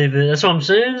 Yeah, I believe it. That's what I'm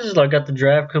saying. It's like got the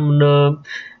draft coming up.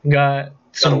 Gotta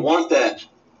want that.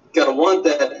 Gotta want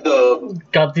that.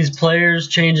 Got these players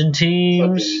changing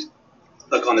teams.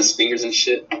 Look on his fingers and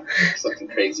shit. Fucking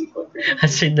crazy fucker. I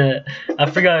seen that. I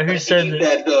forgot who said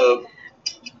that.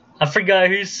 I forgot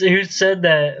who said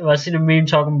that. I seen a meme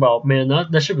talking about, man,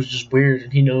 that shit was just weird,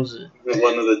 and he knows it.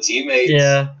 One of the teammates.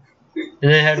 Yeah.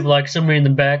 And they had like somebody in the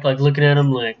back like looking at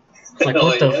him like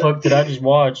what the fuck did I just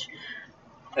watch?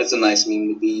 That's a nice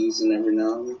meme to be using every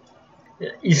now and then.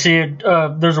 You see it?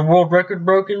 There's a world record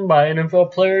broken by an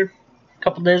NFL player a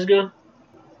couple days ago.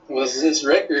 What's this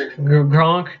record?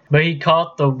 Gronk, but he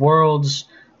caught the world's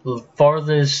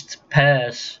farthest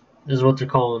pass, is what they're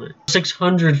calling it.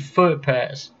 600-foot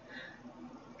pass.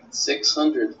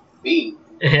 600 feet?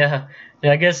 Yeah,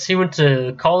 I guess he went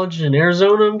to college in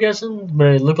Arizona, I'm guessing, but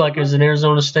it looked like it was in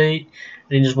Arizona State.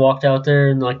 And he just walked out there,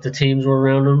 and like the teams were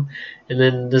around him. And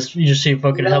then you just see a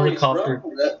fucking helicopter.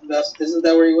 Isn't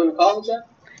that where he went to college at?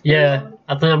 Yeah,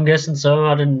 I'm guessing so.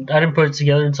 I didn't put it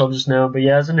together until just now, but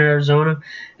yeah, it's in Arizona,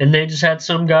 and they just had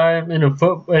some guy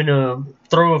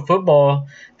throw a football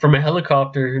from a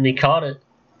helicopter, and he caught it.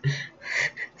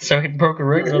 So he broke a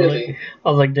record. Really? I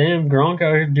was like, damn, Gronk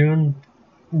out here doing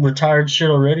retired shit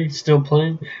already, still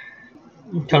playing.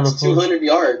 That's 200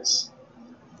 yards.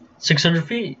 600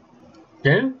 feet.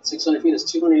 Yeah. 600 feet is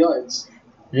 200 yards.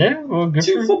 Yeah, well, good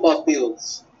for 2 football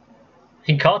fields.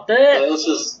 He caught that.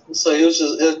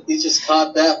 He just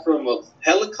caught that from a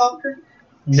helicopter.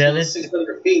 Yeah,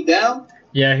 600 feet down.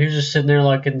 Yeah, he was just sitting there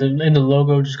like in the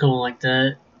logo, just going like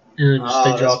that. And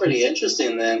That's pretty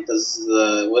interesting then, because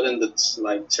wouldn't the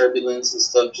like turbulence and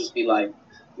stuff just be like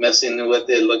messing with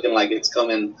it, looking like it's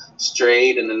coming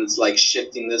straight, and then it's like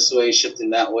shifting this way,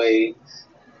 shifting that way,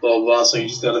 blah blah. So you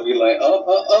just gotta be like,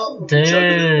 juggling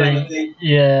kind of Dang. thing.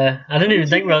 Yeah, I didn't even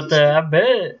think about that. I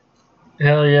bet.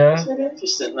 Hell That's yeah. very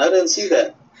interesting. I didn't see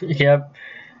that. Yep.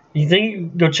 You think you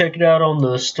can go check it out on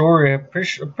the story? I'm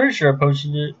pretty sure I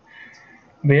posted it.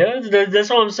 But yeah, that's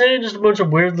what I'm saying. Just a bunch of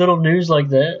weird little news like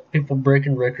that. People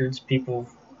breaking records, people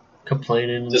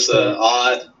complaining and Just stuff.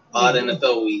 a odd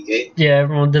NFL week, eh? Yeah,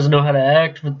 everyone doesn't know how to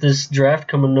act with this draft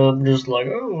coming up. Just like,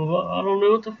 oh, well, I don't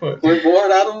know what the fuck. We're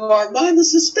bored out of our mind. The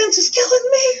suspense is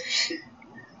killing me.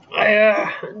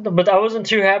 But I wasn't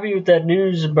too happy with that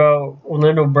news about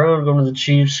Orlando Brown going to the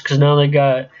Chiefs because now they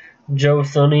got Joe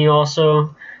Thuney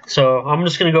also. So I'm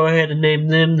just gonna go ahead and name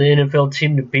them the NFL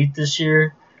team to beat this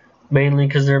year, mainly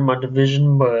because they're in my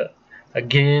division. But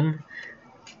again,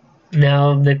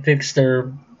 now they fixed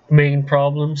their main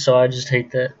problem, so I just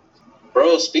hate that.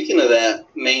 Bro, speaking of that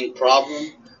main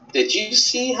problem, did you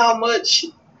see how much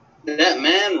that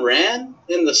man ran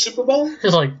in the Super Bowl?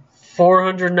 It's like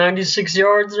 496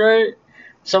 yards, right?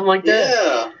 Something like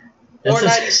that. Yeah,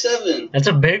 497. That's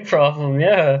a big problem,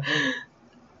 yeah.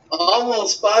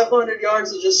 Almost 500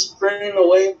 yards of just sprinting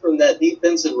away from that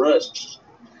defensive rush.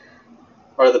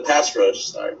 Or the pass rush,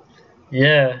 sorry.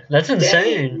 Yeah, that's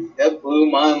insane. Dang, that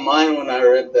blew my mind when I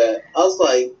read that. I was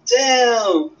like,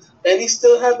 damn. And he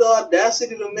still had the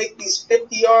audacity to make these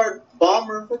 50-yard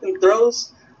bomber fucking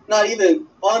throws, not even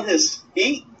on his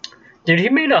feet. Dude, he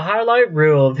made a highlight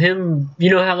reel of him.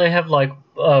 You know how they have like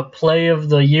play of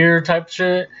the year type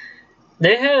shit?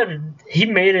 He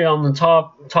made it on the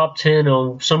top 10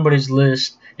 on somebody's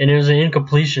list, and it was an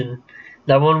incompletion.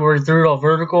 That one where he threw it all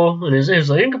vertical, and it was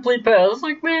an incomplete pass. I was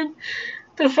like, man,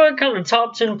 the fuck kind of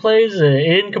top 10 plays an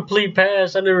incomplete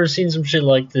pass? I've never seen some shit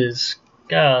like this.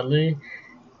 Golly.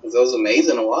 It was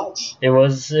amazing to watch. It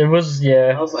was,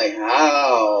 yeah. I was like,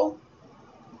 how?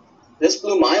 This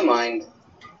blew my mind.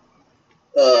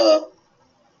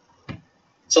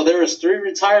 So there was 3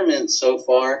 retirements so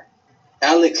far.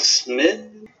 Alex Smith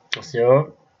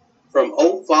Yep. from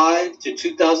 05 to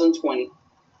 2020.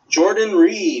 Jordan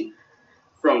Reed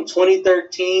from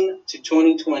 2013 to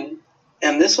 2020.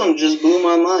 And this one just blew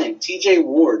my mind. TJ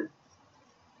Ward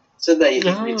said that he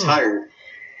retired.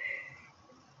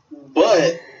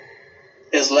 But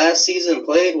his last season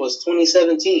played was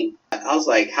 2017. I was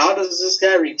like, how does this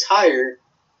guy retire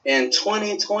in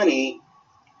 2020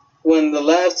 when the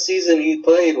last season he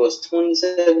played was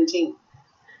 2017?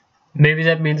 Maybe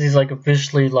that means he's like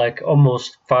officially like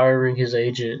almost firing his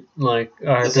agent. Like,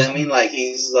 Does that mean like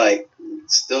he's like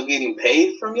still getting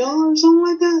paid from y'all or something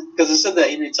like that? Because it said that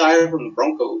he retired from the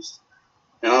Broncos.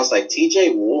 And I was like,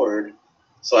 TJ Ward.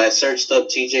 So I searched up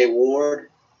TJ Ward,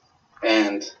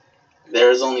 and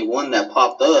there's only one that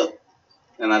popped up.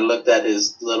 And I looked at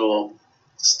his little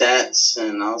stats,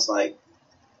 and I was like,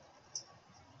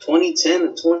 2010 to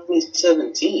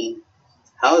 2017?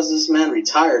 How is this man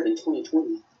retired in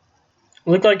 2020?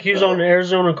 Looked like he was on the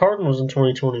Arizona Cardinals in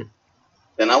 2020.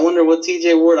 And I wonder what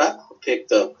TJ Ward I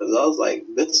picked up, because I was like,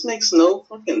 this makes no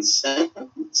fucking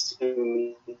sense to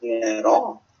me at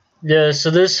all. Yeah,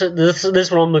 so this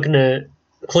what I'm looking at.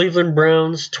 Cleveland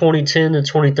Browns 2010 to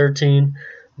 2013,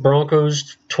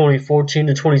 Broncos 2014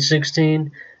 to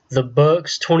 2016, the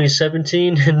Bucks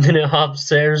 2017, and then it hops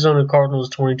to Arizona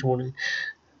Cardinals 2020.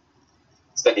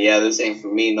 So yeah, this ain't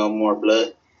for me no more,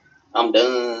 blood. I'm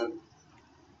done.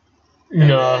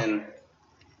 No. And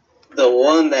the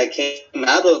one that came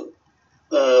out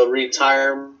of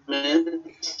retirement,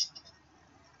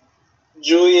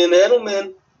 Julian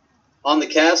Edelman, on the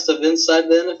cast of Inside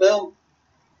the NFL,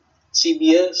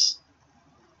 CBS,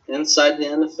 Inside the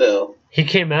NFL. He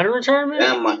came out of retirement?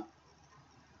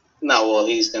 Well,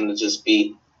 he's going to just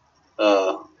be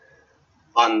on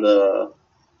the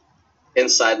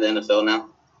Inside the NFL now,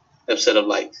 instead of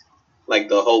like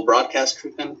the whole broadcast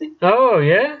crew kind of thing. Oh,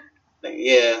 yeah? Like,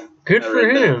 yeah. Good for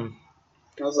him.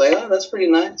 I was like, oh, that's pretty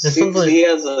nice. He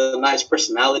has a nice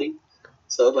personality.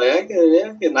 So I was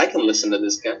like, I can listen to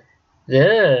this guy.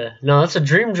 Yeah. No, that's a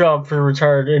dream job for a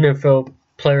retired NFL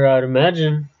player, I'd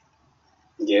imagine.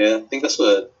 Yeah, I think that's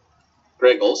what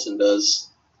Greg Olson does.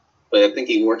 But I think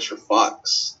he works for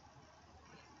Fox.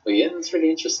 But yeah, that's pretty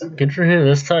interesting. Good for him.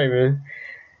 That's tight, man.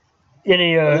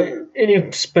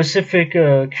 Any specific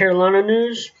Carolina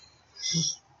news?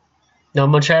 Not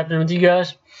much happening with you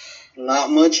guys? Not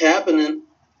much happening.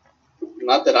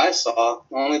 Not that I saw.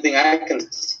 The only thing I can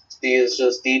see is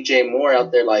just DJ Moore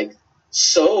out there like,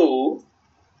 so,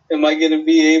 am I going to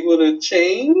be able to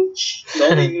change? The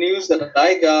only news that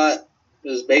I got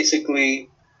is basically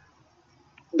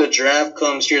the draft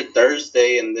comes here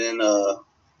Thursday, and then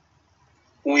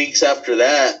weeks after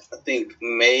that, I think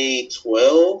May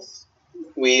 12th,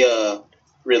 we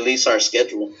release our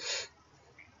schedule.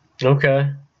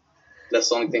 Okay. That's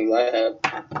the only thing I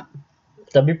have.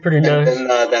 That'd be pretty nice. And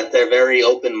that they're very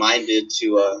open-minded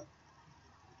to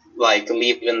like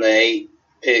leaving the 8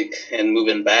 pick and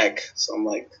moving back. So I'm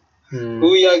like,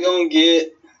 who y'all gonna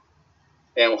get?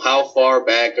 And how far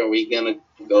back are we gonna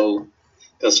go?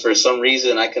 Because for some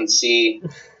reason I can see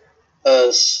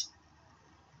us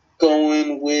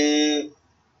going with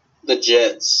the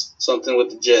Jets. Something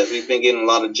with the Jets. We've been getting a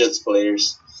lot of Jets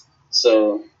players.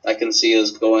 So I can see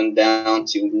us going down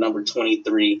to number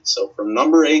 23. So from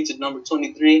number 8 to number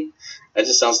 23, that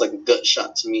just sounds like a gut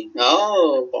shot to me.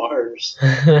 Oh, bars.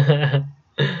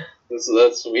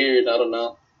 That's weird. I don't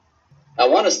know. I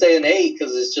want to stay in 8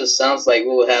 because it just sounds like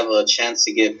we'll have a chance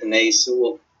to get Panay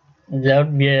Sewell. That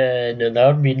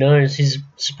would be nice. He's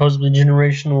supposedly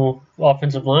generational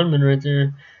offensive lineman right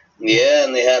there. Yeah,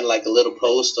 and they had like a little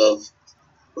post of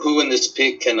who in this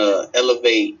pick can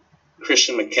elevate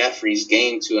Christian McCaffrey's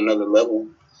game to another level,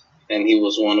 and he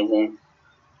was one of them.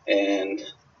 And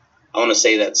I want to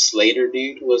say that Slater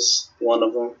dude was one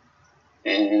of them,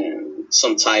 and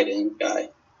some tight end guy.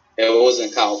 It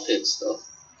wasn't Kyle Pitts though.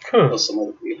 It was some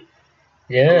other dude.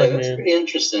 Yeah, like, that's pretty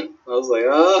interesting. I was like,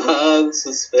 the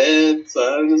suspense.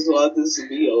 I just want this to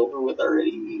be over with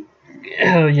already.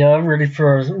 Oh yeah, I'm ready for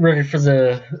our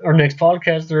next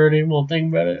podcast already. I'm gonna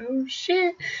think about it. Oh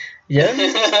shit. Yeah.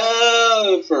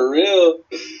 For real.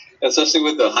 Especially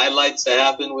with the highlights that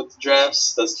happen with the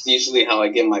drafts. That's usually how I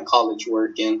get my college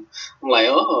work in. I'm like,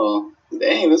 oh,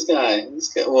 dang, this guy.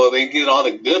 Well, they get all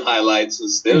the good highlights and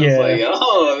still. It's like,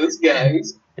 oh, this guy,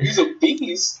 he's a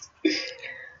beast.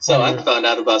 So I found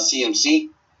out about CMC.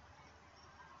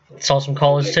 Saw some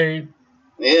college tape.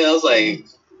 Yeah, I was like,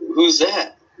 who's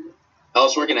that? I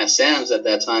was working at Sam's at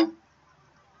that time.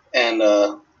 And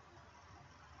what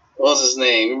was his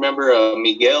name? Remember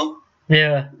Miguel?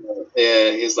 Yeah.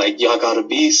 Yeah, he's like, y'all got a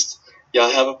beast. Y'all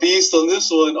have a beast on this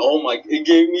one. Oh my, it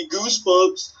gave me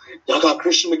goosebumps. Y'all got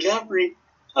Christian McCaffrey.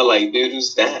 I'm like, dude,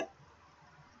 who's that?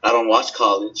 I don't watch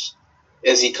college.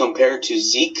 Is he compared to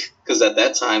Zeke? Because at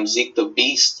that time, Zeke the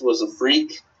Beast was a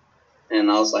freak.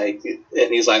 And I was like,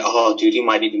 and he's like, oh, dude, he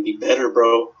might even be better,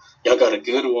 bro. Y'all got a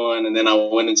good one. And then I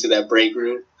went into that break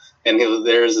room, and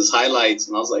there's his highlights.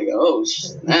 And I was like, oh,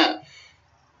 snap.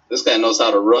 This guy knows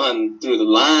how to run through the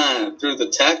line, through the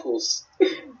tackles.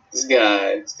 This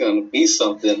guy is going to be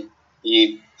something.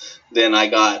 Then I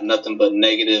got nothing but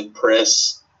negative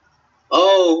press.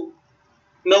 Oh,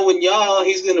 knowing y'all,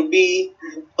 he's going to be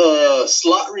a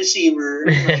slot receiver.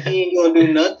 Like, he ain't going to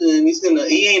do nothing.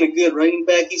 He ain't a good running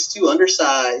back. He's too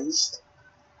undersized.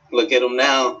 Look at him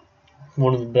now.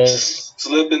 One of the best.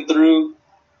 Slipping through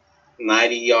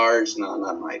 90 yards. No,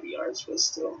 not 90 yards, but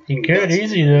still. He could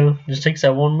easy, though. Just takes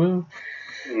that one move.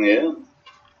 Yeah.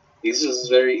 He's just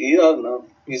very, I don't know.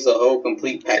 He's a whole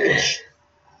complete package.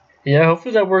 Yeah,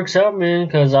 hopefully that works out, man,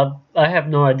 because I have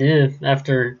no idea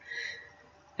after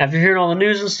hearing all the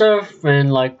news and stuff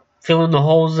and, like, filling the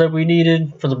holes that we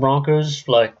needed for the Broncos.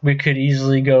 Like, we could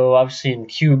easily go, I've seen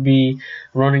QB,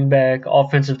 running back,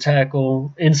 offensive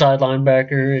tackle, inside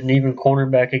linebacker, and even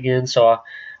cornerback again. So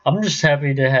I'm just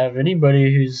happy to have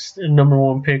anybody who's the number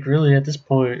one pick, really, at this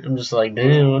point. I'm just like,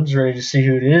 damn, I'm just ready to see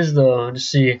who it is, though. Just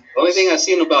see. The only thing I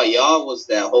seen about y'all was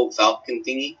that whole Falcon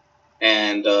thingy.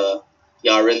 And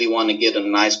y'all really want to get a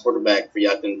nice quarterback for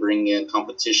y'all can bring in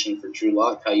competition for Drew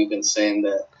Lock. How you've been saying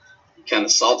that you're kind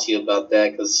of salty about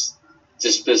that because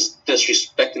just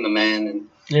disrespecting the man. And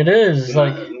it is.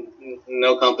 Like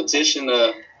no competition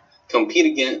to compete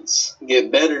against,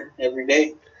 get better every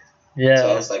day. Yeah. So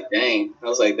I was like, dang. I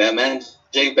was like, that man,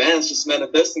 Jay Vance, just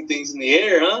manifesting things in the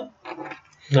air, huh?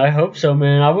 I hope so,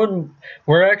 man. I wouldn't.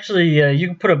 We're actually, you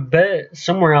can put a bet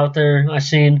somewhere out there. I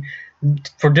seen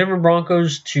for Denver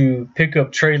Broncos to pick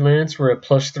up Trey Lance. We're at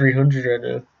plus 300 right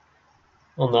now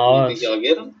on the odds. You think y'all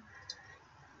get him?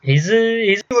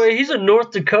 He's a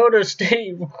North Dakota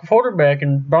State quarterback,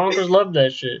 and Broncos love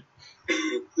that shit.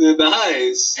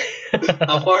 Nice.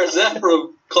 How far is that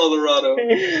from Colorado?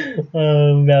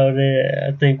 About it.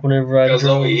 I think whenever I Because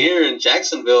over here in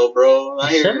Jacksonville, bro,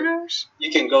 I hear 7 hours?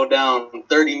 You can go down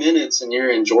 30 minutes and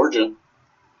you're in Georgia.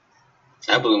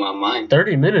 That blew my mind.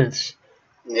 30 minutes?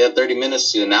 Yeah, 30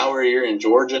 minutes to an hour, you're in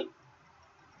Georgia.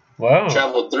 Wow.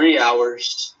 Travel 3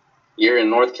 hours, you're in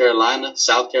North Carolina,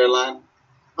 South Carolina.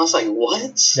 I was like,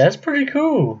 what? That's pretty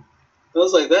cool. I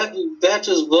was like, that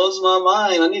just blows my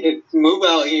mind. I need to move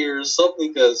out here or something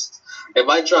because if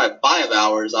I drive 5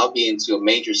 hours, I'll be into a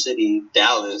major city,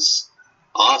 Dallas,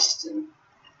 Austin,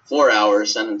 4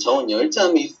 hours, San Antonio. You're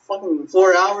telling me fucking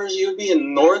 4 hours you'd be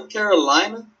in North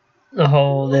Carolina?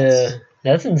 Oh, yeah.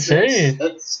 That's insane.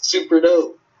 That's super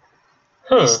dope.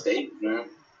 Huh. State, man.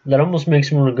 That almost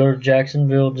makes me want to go to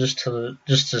Jacksonville just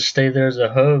to stay there as a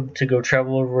hub to go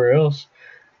travel everywhere else.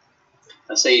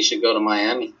 I say you should go to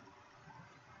Miami.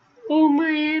 Oh,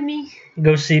 Miami.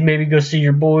 Go see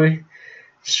your boy,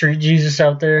 Street Jesus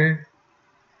out there.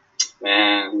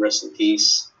 Man, rest in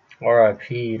peace.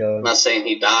 R.I.P. dog. I'm not saying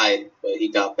he died, but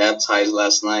he got baptized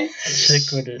last night.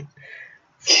 Sick with it.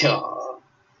 God.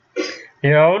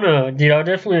 Yeah, I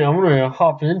wanna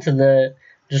hop into that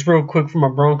just real quick for my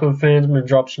Bronco fans. I'm gonna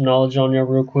drop some knowledge on you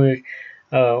real quick.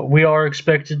 We are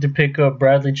expected to pick up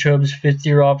Bradley Chubb's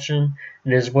 5th-year option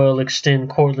and as well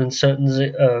extend Cortland Sutton's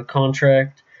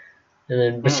contract. And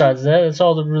then besides that, that's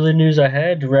all the really news I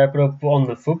had to wrap it up on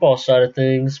the football side of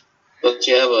things. Don't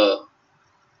you have a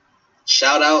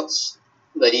shout outs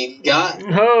that you got?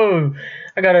 Oh,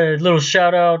 I got a little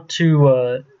shout out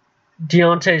to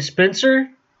Deontay Spencer.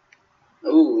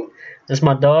 Ooh. That's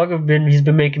my dog. He's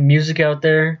been making music out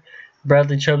there.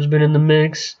 Bradley Chubb's been in the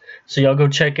mix. So y'all go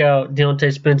check out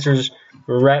Deontay Spencer's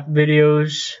rap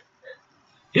videos.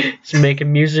 He's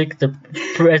making music.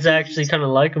 It's actually kind of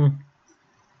like him.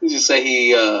 Did you say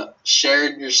he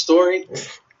shared your story?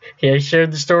 Yeah, he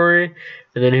shared the story,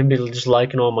 and then he'll be just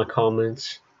liking all my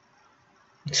comments.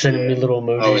 Sending me little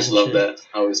emojis. I always love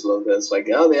that. It's like,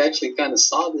 oh, they actually kind of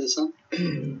saw this, huh?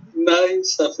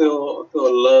 Nice. I feel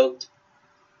loved.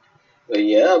 But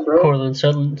yeah, bro. Cortland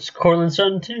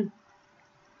Sutton too.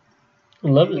 I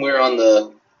love it. We're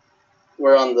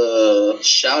on the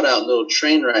shout out little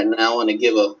train right now. I want to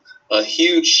give a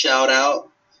huge shout out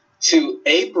to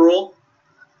April,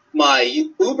 my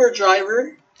Uber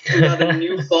driver. We got a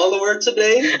new follower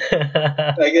today.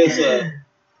 I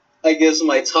guess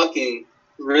my talking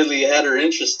really had her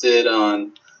interested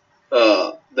on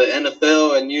the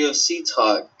NFL and UFC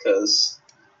talk, because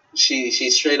she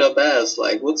straight up asked,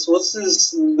 like, what's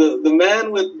this, the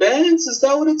man with bands, is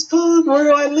that what it's called? Where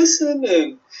do I listen?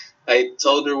 And I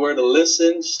told her where to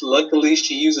listen. Luckily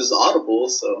she uses Audible,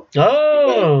 so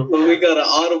we got an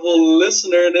Audible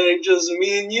listener, and it ain't just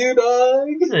me and you, dog.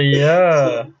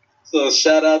 Yeah. So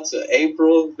shout out to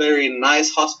April. Very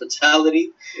nice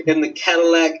hospitality in the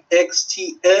Cadillac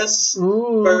XTS.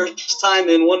 Ooh. First time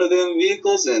in one of them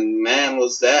vehicles, and man,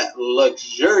 was that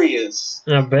luxurious.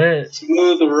 I bet.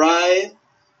 Smooth ride.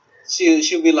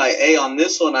 She'll be like, hey, on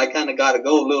this one, I kind of got to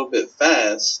go a little bit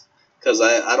fast because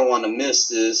I don't want to miss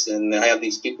this, and I have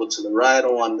these people to the right. I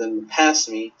don't want them to pass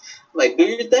me. Like, do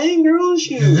your thing, girl.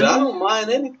 Shoot, I don't mind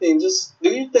anything. Just do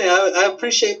your thing. I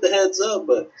appreciate the heads up,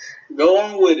 but go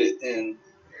on with it. And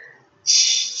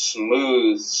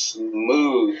smooth,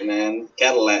 man.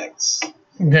 Cadillacs.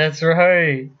 That's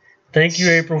right. Thank you,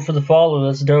 April, for the follow.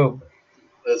 That's dope.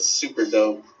 That's super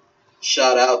dope.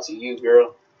 Shout out to you,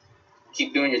 girl.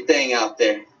 Keep doing your thing out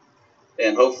there.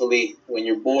 And hopefully, when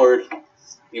you're bored,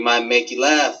 we might make you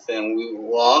laugh. And we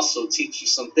will also teach you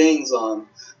some things on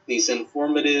these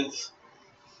informative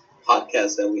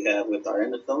podcasts that we have with our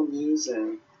NFL news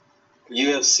and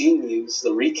UFC news,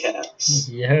 the recaps.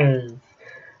 Yes.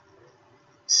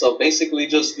 So basically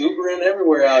just Ubering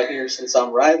everywhere out here since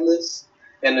I'm rideless.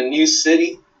 In a new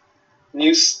city,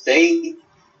 new state,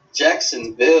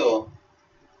 Jacksonville.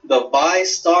 The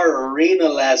VyStar Arena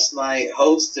last night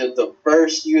hosted the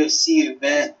first UFC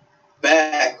event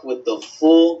back with the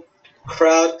full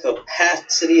crowd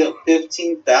capacity of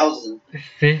 15,000.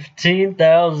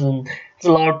 15,000. It's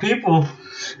a lot of people.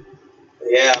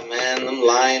 Yeah, man, them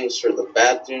lines for the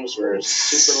bathrooms were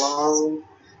super long.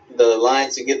 The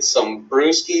lines to get some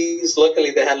brewskis,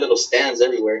 luckily they had little stands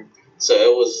everywhere, so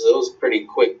it was a pretty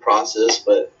quick process,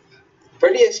 but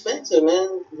pretty expensive,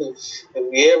 man.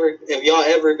 If y'all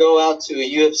ever go out to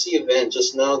a UFC event,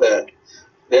 just know that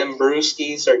them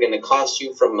brewskis are gonna cost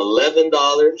you from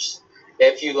 $11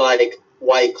 if you like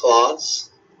White Claws,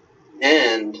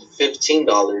 and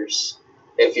 $15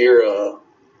 if you're a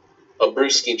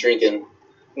brewski drinking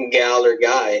gal or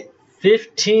guy.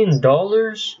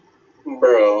 $15?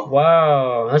 Bro.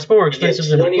 Wow, that's more expensive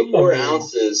than 24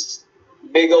 ounces,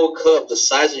 big old cup the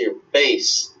size of your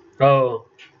face. Oh.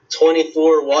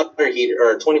 24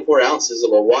 ounces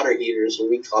of a water heater is what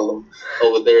we call them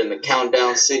over there in the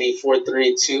Countdown City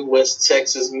 432 West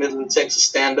Texas, Midland, Texas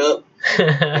stand up.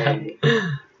 And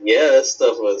yeah, that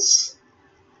stuff was,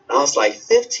 I was like,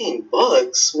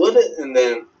 $15? What? And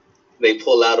then they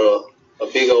pull out a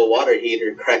big old water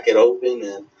heater, crack it open,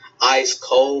 and ice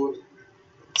cold.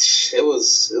 It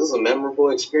was a memorable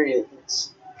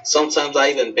experience. Sometimes I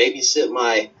even babysit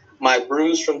my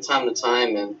brews from time to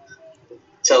time, and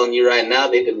telling you right now,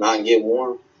 they did not get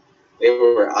warm. They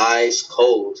were ice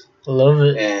cold. Love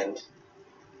it. And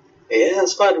yeah,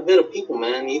 it's quite a bit of people,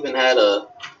 man. Even had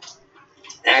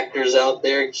actors out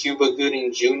there. Cuba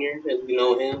Gooding Jr., if you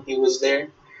know him, he was there.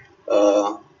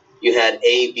 You had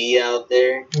AB out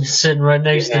there. Sitting right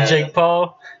next to Jake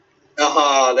Paul.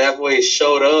 That boy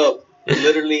showed up.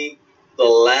 Literally, the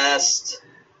last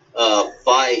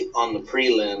fight on the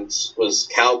prelims was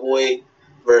Cowboy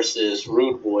versus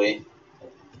Rude Boy.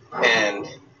 And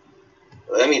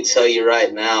let me tell you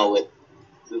right now, with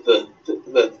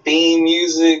the theme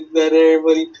music that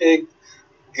everybody picked,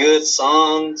 good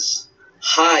songs,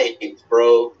 hyped,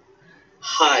 bro.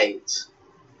 Hyped.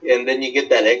 And then you get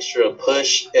that extra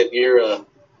push if you're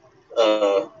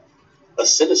a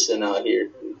citizen out here.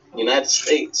 United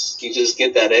States, you just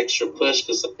get that extra push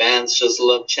because the fans just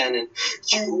love chanting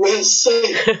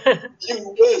USA,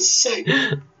 USA.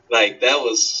 Like, that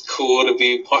was cool to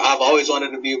be part. I've always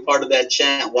wanted to be a part of that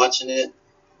chant, watching it,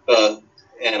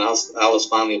 and I was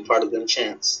finally a part of them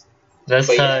chants. That's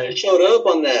but tight. Yeah, he showed up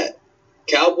on that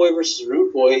Cowboy versus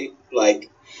Rude Boy. Like,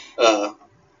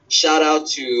 shout out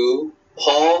to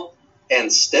Paul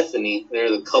and Stephanie.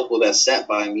 They're the couple that sat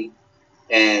by me.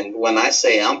 And when I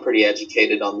say I'm pretty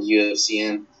educated on the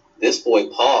UFCN, this boy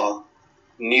Paul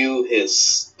knew his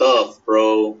stuff,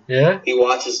 bro. Yeah. He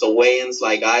watches the weigh-ins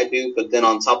like I do, but then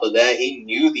on top of that, he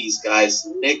knew these guys'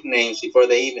 nicknames before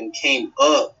they even came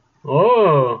up.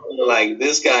 Oh. Like,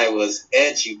 this guy was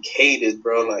educated,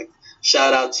 bro. Like,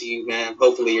 shout out to you, man.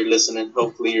 Hopefully you're listening.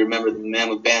 Hopefully you remember the Man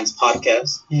with Bands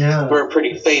podcast. Yeah. We're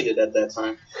pretty faded at that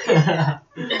time.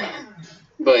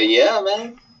 But yeah,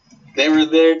 man. They were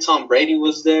there. Tom Brady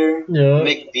was there. Yeah.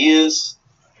 Nick Diaz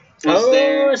was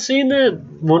there. I seen that.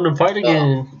 Wanted to fight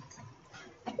again.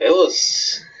 It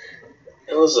was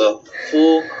a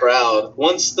full crowd.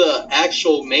 Once the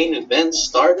actual main event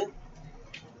started,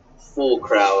 full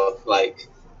crowd. Like,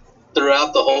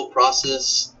 throughout the whole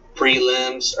process,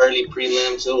 prelims, early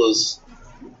prelims, it was.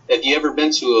 If you ever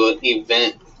been to an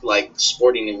event, like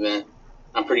sporting event,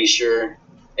 I'm pretty sure,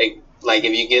 like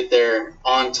if you get there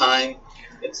on time,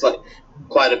 it's like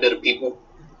quite a bit of people.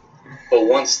 But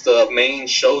once the main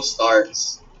show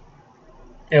starts,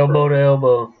 elbow to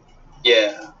elbow.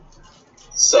 Yeah.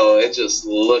 So it just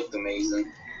looked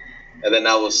amazing. And then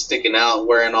I was sticking out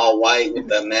wearing all white with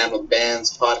that Man with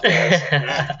Bands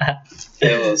podcast.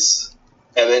 It was,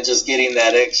 and then just getting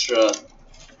that extra,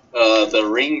 the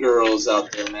ring girls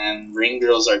out there, man. Ring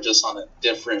girls are just on a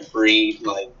different breed.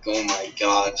 Like, oh my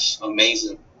gosh,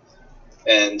 amazing.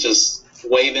 And just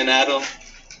waving at them.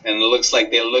 And it looks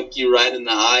like they look you right in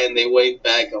the eye and they wave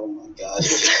back. Oh my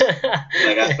gosh.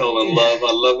 Like, I fell in love.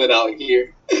 I love it out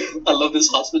here. I love this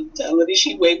hospitality.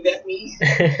 She waved at me.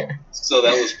 So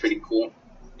that was pretty cool.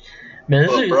 Man,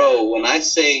 but bro, when I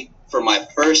say for my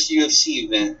first UFC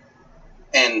event,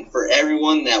 and for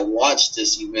everyone that watched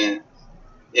this event,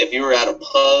 if you were at a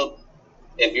pub,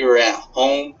 if you were at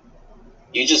home,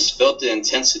 you just felt the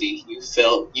intensity. You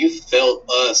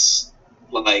felt us.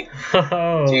 Like,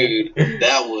 dude,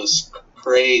 that was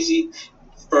crazy.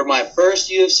 For my first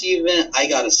UFC event, I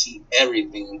got to see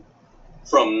everything.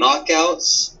 From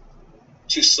knockouts,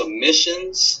 to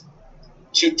submissions,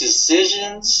 to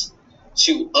decisions,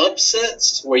 to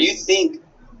upsets, where you think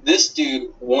this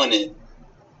dude won it.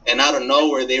 And out of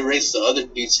nowhere, they raise the other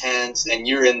dude's hands, and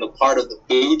you're in the part of the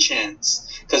boo chants.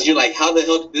 Because you're like, how the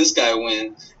hell did this guy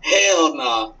win? Hell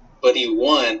nah. But he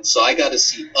won. So I got to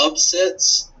see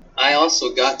upsets. I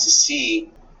also got to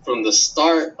see from the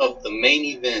start of the main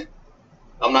event,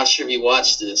 I'm not sure if you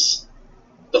watched this,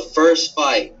 the first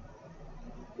fight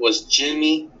was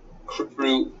Jimmy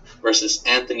Crute versus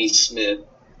Anthony Smith,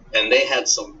 and they had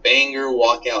some banger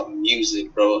walkout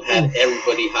music, bro. Had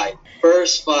everybody hyped.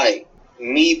 First fight,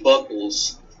 knee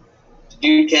buckles.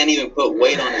 Dude can't even put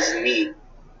weight on his knee.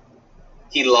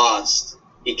 He lost.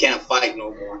 He can't fight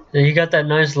no more. Yeah, you got that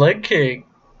nice leg kick.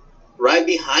 Right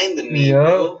behind the knee,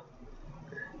 bro.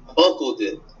 Buckled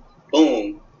it.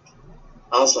 Boom.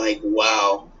 I was like,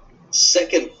 wow.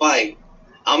 Second fight,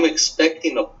 I'm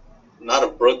expecting not a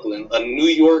Brooklyn, a New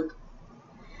York,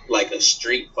 like a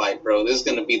street fight, bro. This is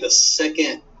going to be the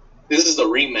second. This is the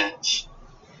rematch.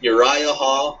 Uriah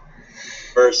Hall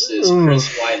versus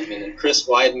Chris Weidman. And Chris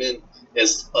Weidman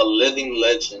is a living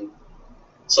legend.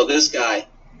 So this guy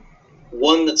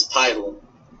won the title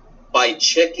by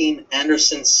checking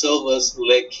Anderson Silva's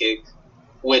leg kick,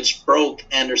 which broke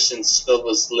Anderson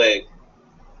Silva's leg.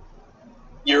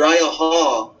 Uriah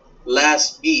Hall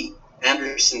last beat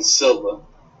Anderson Silva.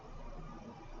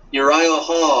 Uriah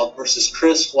Hall versus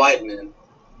Chris Weidman.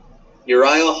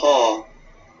 Uriah Hall,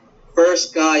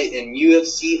 first guy in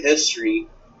UFC history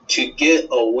to get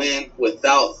a win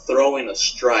without throwing a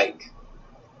strike.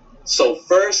 So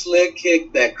first leg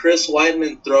kick that Chris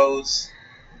Weidman throws,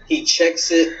 he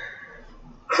checks it,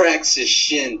 cracks his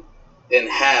shin in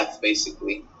half,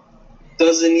 basically.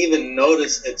 Doesn't even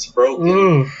notice it's broken.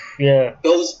 Oof, yeah.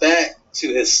 Goes back to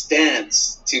his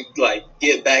stance to like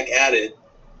get back at it.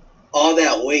 All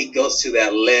that weight goes to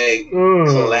that leg,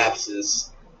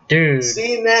 collapses. Dude.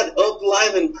 Seeing that up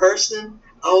live in person,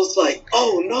 I was like,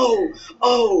 oh no,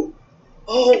 oh,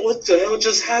 what the hell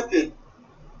just happened?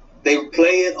 They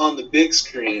play it on the big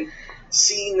screen.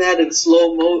 Seeing that in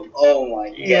slow mo, oh my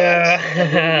gosh. Yeah.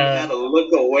 I had to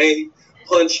look away,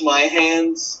 punch my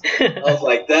hands. I was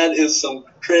like, that is some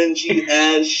cringy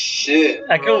ass shit.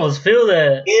 I can almost feel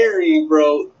that. Eerie,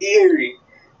 bro, eerie.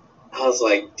 I was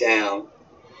like, damn.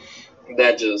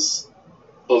 That just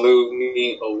blew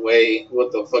me away.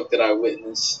 What the fuck did I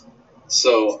witness?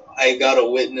 So I got to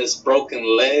witness broken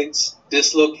legs,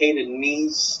 dislocated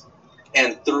knees,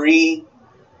 and 3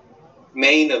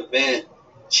 main event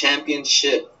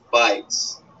championship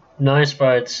fights. Nice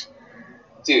fights.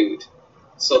 Dude,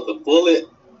 so the Bullet,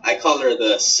 I call her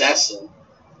the assassin,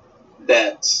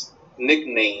 that's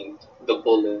nicknamed the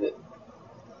Bullet,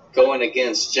 going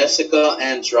against Jessica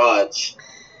Andrade.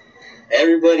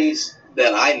 Everybody's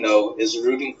that I know is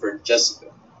rooting for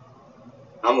Jessica.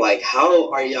 I'm like,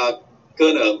 how are y'all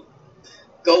gonna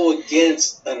go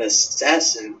against an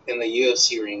assassin in the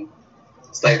UFC ring?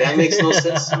 It's like, that makes no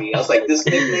sense to me. I was like, this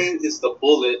nickname is the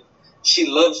Bullet. She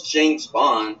loves James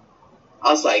Bond.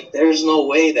 I was like, there's no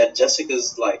way that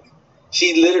Jessica's like,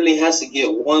 she literally has to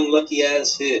get one lucky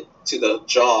ass hit to the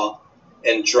jaw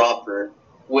and drop her,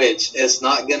 which is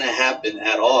not gonna happen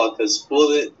at all because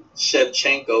Bullet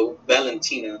Shevchenko,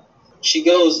 Valentina, she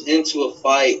goes into a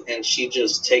fight and she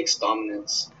just takes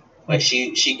dominance. Like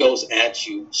she goes at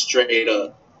you straight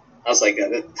up. I was like,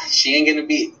 she ain't gonna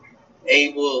be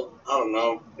able. I don't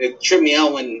know. It tripped me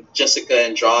out when Jessica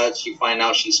Andrade, you find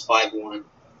out she's 5'1".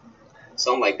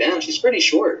 So I'm like, damn, she's pretty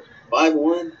short.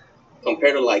 5'1"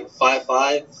 compared to like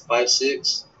 5'5",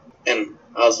 5'6". And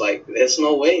I was like, there's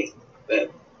no way that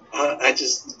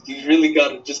you really got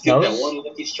to just get that one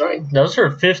lucky strike. That was her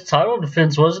 5th title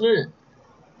defense, wasn't it?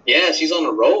 Yeah, she's on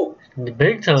a roll. The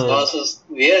big time. So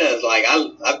like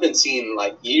I've been seeing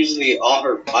like usually all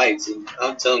her fights, and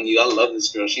I'm telling you, I love this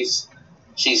girl. She's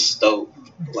stoked.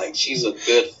 Like, she's a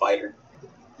good fighter.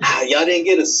 Y'all didn't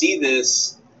get to see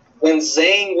this when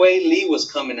Zhang Wei Li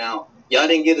was coming out. Y'all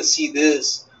didn't get to see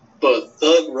this, but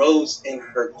Thug Rose in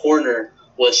her corner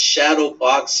was shadow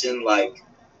boxing. Like,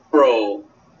 bro,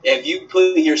 if you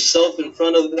put yourself in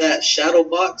front of that shadow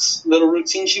box little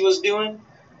routine she was doing,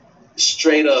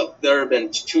 straight up, there have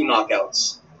been 2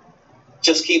 knockouts.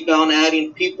 Just keep on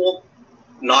adding people,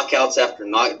 knockouts after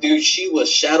knock. Dude, she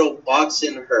was shadow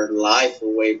boxing her life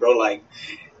away, bro. Like,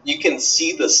 you can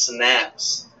see the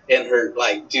snaps in her.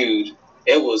 Like, dude,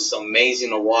 it was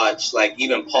amazing to watch. Like,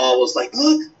 even Paul was like,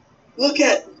 look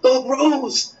at Thug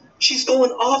Rose. She's going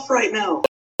off right now.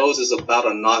 Rose is about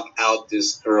to knock out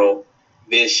this girl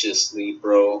viciously,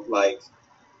 bro. Like,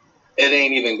 it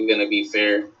ain't even gonna be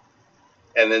fair.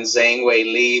 And then Zhang Wei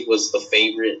Li was the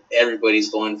favorite.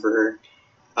 Everybody's going for her.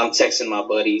 I'm texting my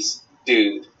buddies.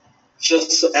 Dude,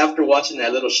 just after watching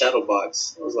that little shadow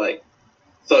box, I was like,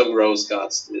 Thug Rose got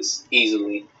this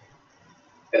easily.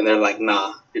 And they're like,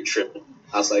 nah, you're tripping.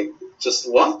 I was like,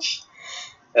 just watch.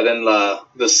 And then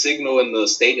the signal in the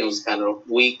stadium was kind of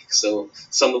weak, so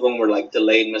some of them were like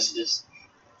delayed messages.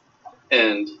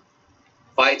 And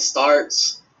fight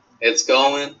starts. It's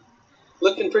going.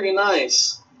 Looking pretty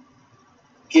nice.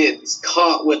 Gets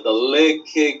caught with a leg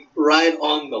kick right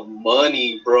on the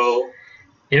money, bro.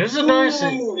 It was a nice.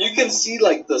 You can see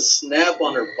like the snap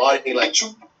on her body, like.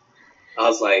 I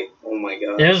was like, oh my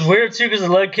god. It was weird too because the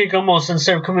leg kick almost,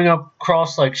 instead of coming up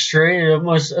across like straight,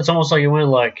 it's almost like it went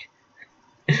like.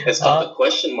 It's called the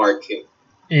question mark kick.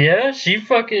 Yeah, she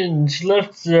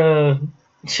left.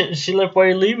 She left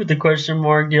Wei Li with the question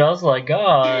mark. Dude, I was like,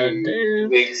 God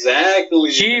damn.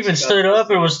 Exactly. She even stood up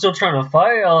and was still trying to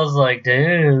fight. I was like,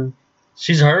 damn.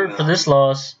 She's hurt for this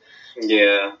loss.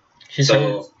 Yeah. She's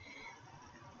hurt.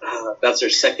 That's her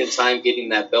second time getting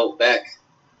that belt back.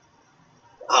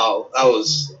 Oh, I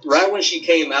was right when she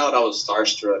came out. I was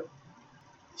starstruck.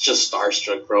 Just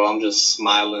starstruck, bro. I'm just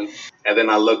smiling, and then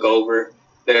I look over.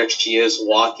 There she is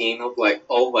walking. I'm like,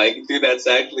 oh my dude, that's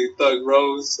actually Thug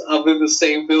Rose. I'm in the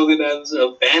same building as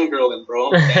a fangirling,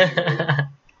 bro. I'm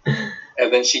fangirling.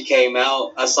 And then she came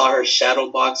out. I saw her shadow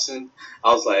boxing.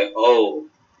 I was like, oh,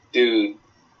 dude,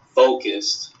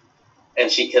 focused. And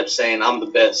she kept saying, I'm the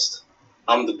best.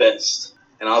 I'm the best.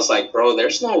 And I was like, bro,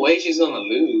 there's no way she's going to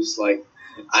lose. Like,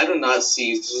 I do not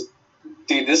see.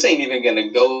 Dude, this ain't even going to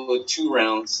go 2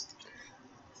 rounds.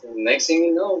 And next thing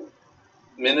you know,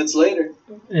 minutes later,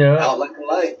 Yeah. out like a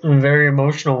light. Very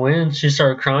emotional win. She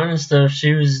started crying and stuff.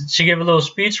 She gave a little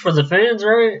speech for the fans,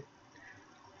 right?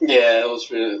 Yeah, it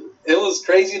was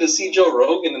crazy to see Joe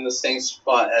Rogan in the same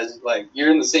spot as, like,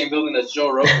 you're in the same building as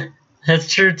Joe Rogan.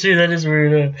 That's true too. That is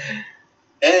weird.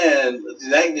 And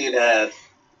that dude had,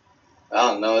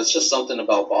 I don't know, it's just something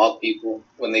about bald people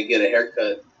when they get a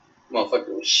haircut.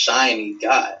 Motherfucker was shiny.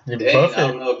 God They dang, buff I it.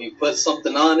 don't know if you put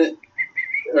something on it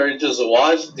or just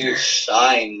wash, dude,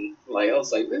 shiny. Like, I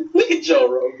was like, look at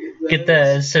Joe Rogan. Man. Get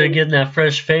that instead of getting that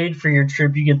fresh fade for your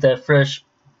trip, you get that fresh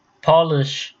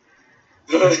polish,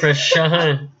 fresh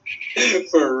shine.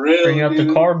 For real, Bring out dude.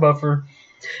 the car buffer.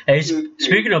 Hey,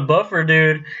 speaking of buffer,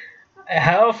 dude,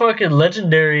 how fucking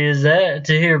legendary is that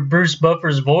to hear Bruce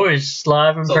Buffer's voice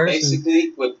live in So person?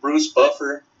 basically, with Bruce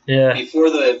Buffer, Yeah. before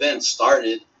the event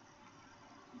started,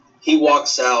 he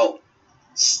walks out,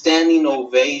 standing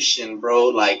ovation, bro.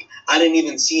 Like, I didn't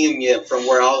even see him yet from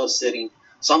where I was sitting.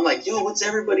 So I'm like, yo, what's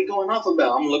everybody going off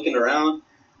about? I'm looking around.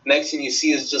 Next thing you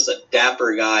see is just a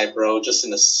dapper guy, bro, just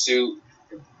in a suit.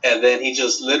 And then he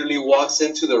just literally walks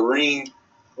into the ring,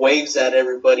 waves at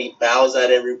everybody, bows at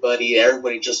everybody.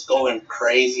 Everybody just going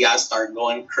crazy. I start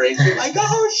going crazy. Like,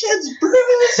 oh, shit's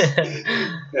Bruce.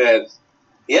 And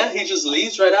yeah, he just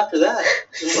leaves right after that.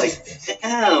 Just like,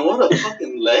 damn, what a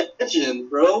fucking legend,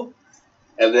 bro.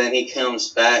 And then he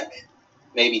comes back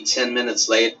maybe 10 minutes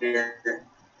later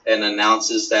and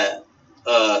announces that,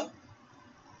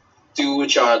 do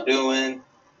what y'all doing.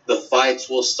 The fights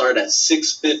will start at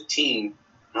 6:15.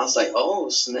 And I was like, oh,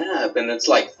 snap. And it's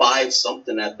like 5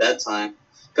 something at that time.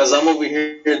 Because I'm over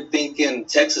here thinking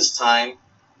Texas time.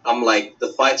 I'm like,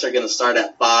 the fights are going to start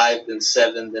at 5, then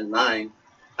 7, then 9.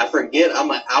 I forget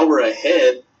I'm an hour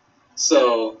ahead.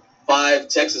 So 5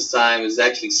 Texas time is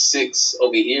actually 6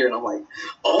 over here. And I'm like,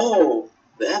 oh,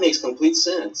 that makes complete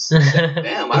sense.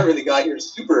 Damn, I really got here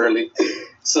super early.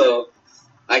 So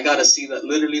I got to see that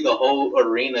literally the whole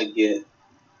arena get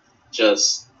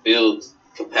just filled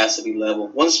capacity level.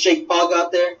 Once Jake Paul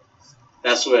got there,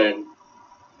 that's when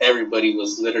everybody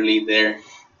was literally there.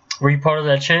 Were you part of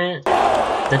that chant?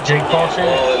 The Jake Paul chant?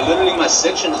 Well, literally my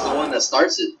section is the one that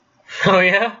starts it. Oh,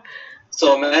 yeah?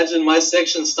 So imagine my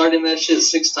section starting that shit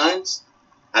 6 times.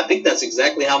 I think that's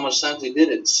exactly how much times they did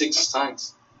it. 6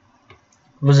 times.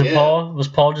 Was it Paul? Was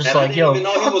Paul just and like, I didn't yo, even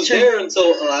know he was there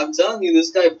until, I'm telling you,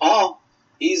 this guy Paul,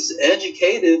 he's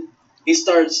educated. He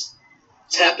starts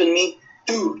tapping me.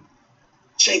 Dude,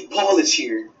 Jake Paul is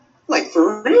here. Like,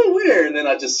 for real, where? And then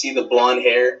I just see the blonde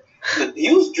hair.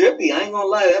 He was drippy. I ain't gonna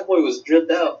lie. That boy was dripped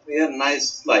out. He had a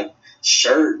nice, like,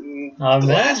 shirt and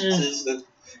glasses.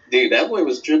 Dude, that boy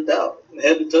was dripped out,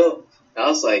 head to toe. I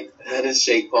was like, that is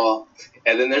Jake Paul.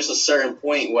 And then there's a certain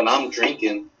point when I'm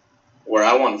drinking where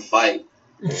I want to fight.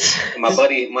 And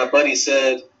my buddy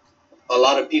said a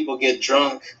lot of people get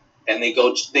drunk and they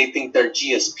think they're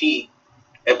GSP.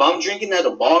 If I'm drinking at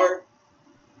a bar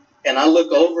and I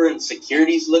look over and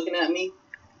security's looking at me,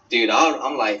 dude,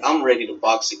 I'm like, I'm ready to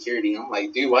box security. I'm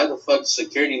like, dude, why the fuck is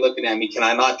security looking at me? Can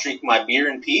I not drink my beer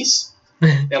in peace?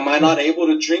 Am I not able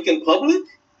to drink in public?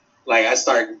 Like, I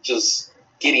start just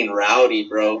getting rowdy,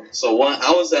 bro. So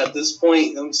I was at this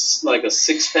point, I'm like a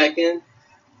 6-pack in.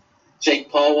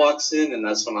 Jake Paul walks in, and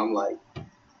that's when I'm like,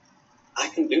 I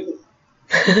can do it.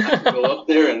 I can go up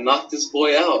there and knock this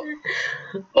boy out.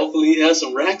 Hopefully he has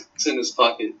some racks in his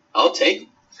pocket. I'll take it.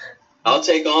 I'll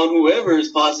take on whoever his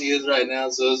posse is right now.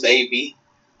 So it's AB.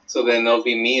 So then there'll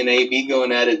be me and AB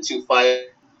going at it 2-5.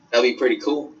 That'll be pretty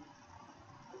cool.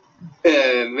 And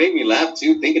it made me laugh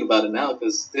too, thinking about it now,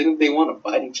 because didn't they want to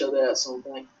fight each other at some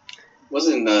point?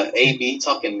 Wasn't AB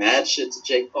talking mad shit to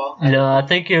Jake Paul? No, I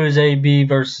think it was AB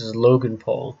versus Logan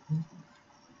Paul.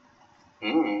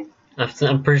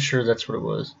 I'm pretty sure that's what it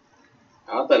was.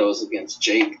 I thought it was against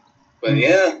Jake. But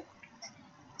yeah.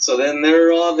 So then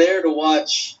they're all there to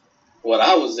watch what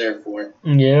I was there for.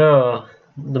 Yeah.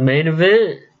 The main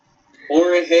event.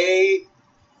 Jorge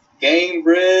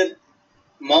Gamebred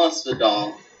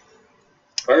Masvidal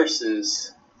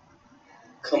versus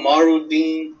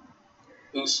Kamaruddin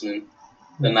Usman,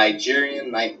 the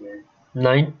Nigerian Nightmare.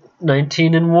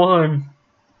 19-1.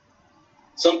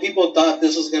 Some people thought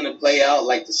this was going to play out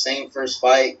like the same first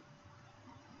fight.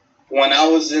 When I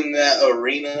was in that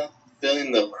arena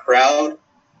feeling the crowd,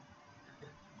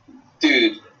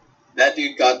 dude, that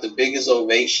dude got the biggest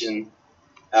ovation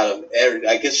out of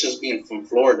I guess just being from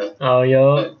Florida. Oh,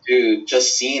 yo. But, dude,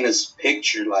 just seeing his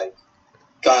picture, like,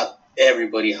 got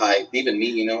everybody hyped. Even me,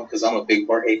 you know, because I'm a big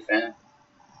Jorge fan.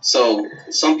 So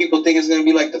some people think it's going to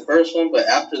be like the first one, but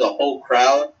after the whole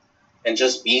crowd and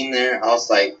just being there, I was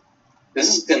like,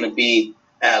 this is going to be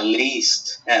at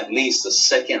least a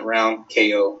second round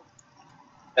KO.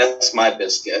 That's my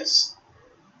best guess.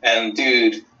 And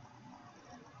dude,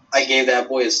 I gave that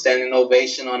boy a standing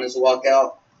ovation on his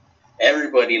walkout.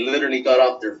 Everybody literally got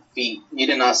off their feet. You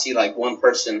did not see like one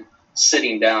person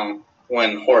sitting down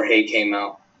when Jorge came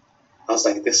out. I was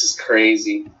like, this is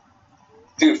crazy.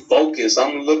 Dude, focus.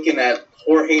 I'm looking at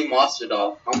Jorge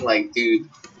Masvidal. I'm like, dude,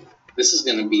 this is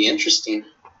going to be interesting.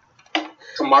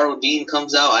 Kamaru Dean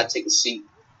comes out. I take a seat.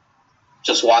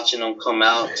 Just watching him come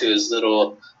out to his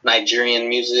little Nigerian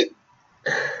music,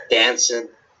 dancing.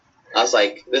 I was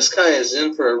like, this guy is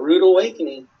in for a rude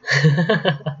awakening.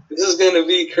 This is going to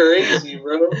be crazy,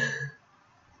 bro.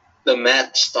 The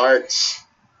match starts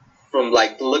from,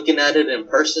 like, looking at it in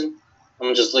person.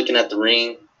 I'm just looking at the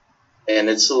ring, and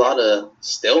it's a lot of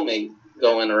stalemate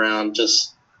going around,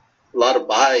 just a lot of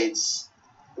bites,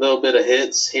 a little bit of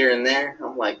hits here and there.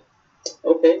 I'm like,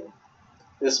 okay,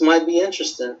 this might be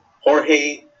interesting.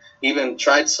 Jorge even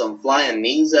tried some flying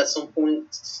knees at some point.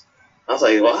 I was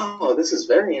like, wow, this is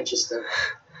very interesting.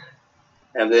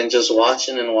 And then just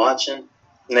watching and watching.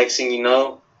 Next thing you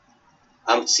know,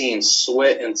 I'm seeing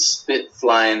sweat and spit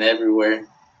flying everywhere.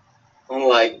 I'm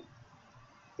like,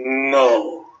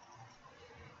 no.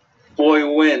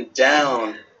 Boy went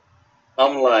down.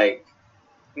 I'm like,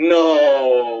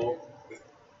 no.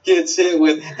 Gets hit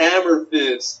with hammer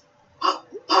fist. Pop,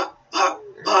 pop, pop,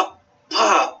 pop,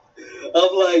 pop.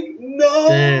 I'm like, no,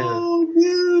 Damn.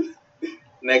 dude.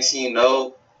 Next thing you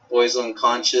know, boy's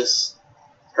unconscious.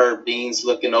 Herb Dean's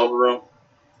looking over him.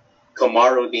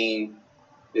 Kamaru Dean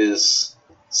is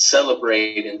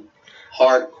celebrating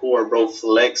hardcore, bro,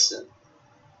 flexing.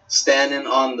 Standing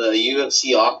on the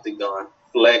UFC octagon,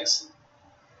 flexing.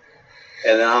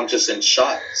 And then I'm just in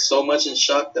shock. So much in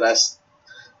shock that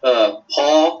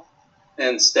Paul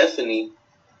and Stephanie,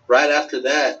 right after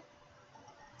that,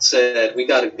 said, we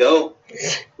got to go.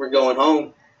 We're going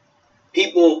home.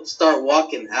 People start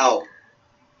walking out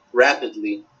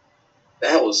rapidly.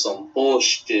 That was some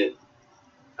bullshit.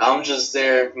 I'm just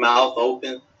there, mouth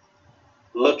open,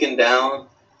 looking down.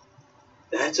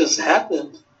 That just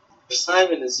happened. First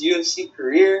time in his UFC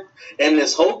career and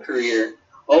his whole career.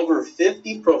 Over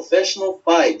 50 professional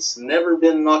fights, never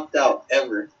been knocked out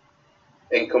ever.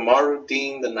 And Kamaru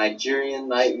Dean, the Nigerian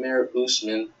Nightmare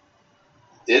Usman,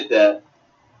 did that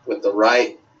with the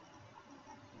right.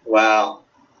 Wow.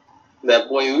 That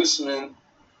boy Usman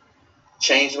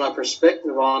changed my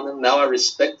perspective on him. Now I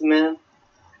respect the man.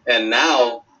 And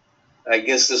now, I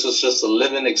guess this was just a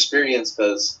living experience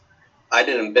because I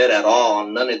didn't bet at all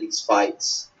on none of these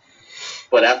fights.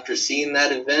 But after seeing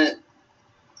that event,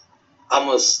 I'm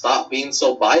going to stop being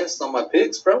so biased on my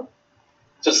picks, bro.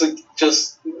 Just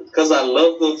because I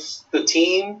love the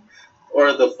team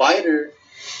or the fighter,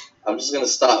 I'm just going to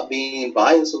stop being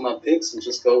biased with my picks and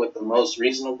just go with the most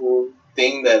reasonable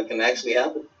thing that can actually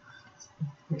happen.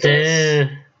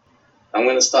 Damn. I'm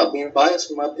going to stop being biased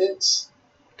with my picks.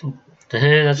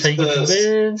 Damn, that's how you get the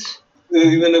wins.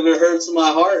 Even if it hurts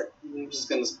my heart, I'm just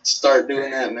going to start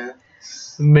doing that, man.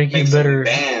 Make you better.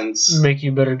 Bands. Make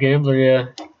you a better gambler, yeah.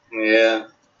 Yeah.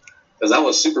 Because I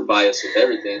was super biased with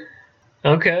everything.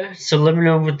 Okay, so let me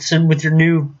know with your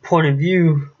new point of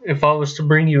view. If I was to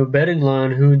bring you a betting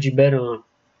line, who would you bet on?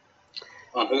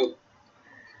 On who?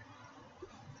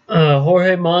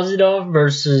 Jorge Masvidal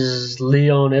versus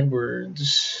Leon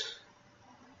Edwards.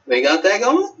 They got that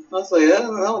going? I was like, I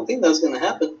don't think that's going to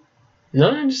happen. No,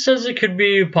 it just says it could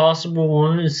be a possible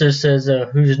one. It just says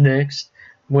who's next.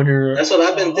 Winner. That's what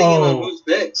I've been thinking on who's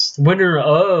next. Winner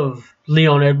of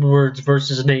Leon Edwards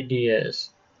versus Nate Diaz.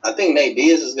 I think Nate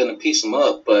Diaz is going to piece him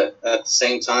up, but at the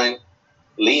same time,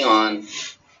 Leon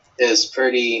is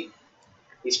pretty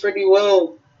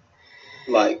well-rounded.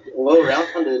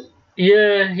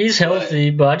 Yeah, he's healthy,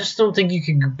 but I just don't think you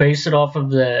could base it off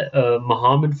of that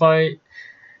Muhammad fight.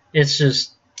 It's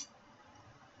just,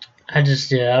 I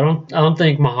don't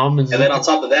think Muhammad's. And then on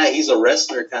top of that, he's a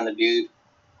wrestler kind of dude,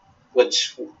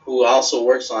 who also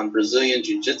works on Brazilian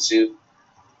Jiu-Jitsu,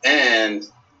 and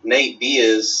Nate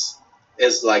Diaz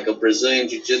is like a Brazilian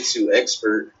Jiu-Jitsu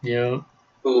expert. Yeah.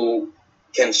 Who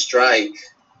can strike.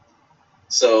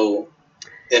 So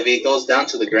if he goes down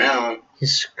to the ground,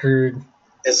 he's screwed.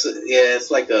 It's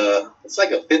like a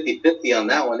 50-50 on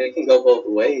that one. It can go both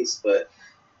ways, but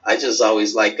I just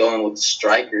always like going with the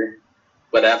striker.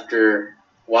 But after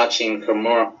watching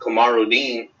Kamaru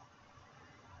Dean,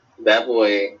 that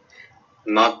boy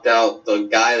knocked out the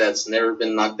guy that's never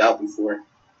been knocked out before.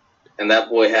 And that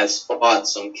boy has fought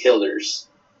some killers.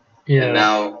 Yeah. And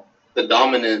now I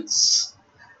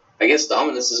guess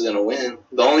Dominance is going to win.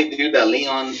 The only dude that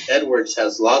Leon Edwards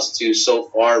has lost to so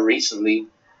far recently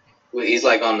He's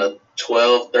like on the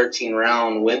 12, 13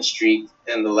 round win streak,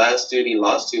 and the last dude he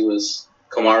lost to was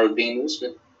Kamaruddin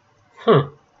Usman. Huh.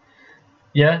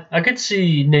 Yeah, I could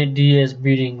see Nate Diaz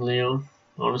beating Leon,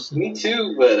 honestly. Me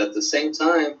too, but at the same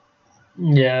time,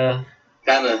 Yeah.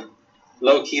 kind of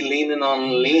low key leaning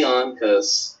on Leon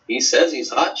because he says he's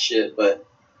hot shit, but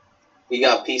he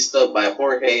got pieced up by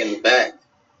Jorge in the back.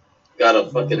 Got a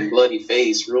fucking bloody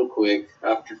face real quick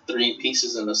after 3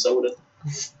 pieces in a soda.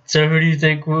 So who do you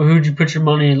think? Who'd you put your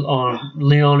money on?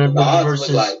 Leon Edwards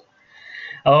versus? Like,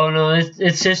 oh no,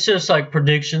 it's just like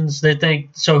predictions. They think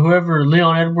so. Whoever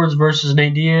Leon Edwards versus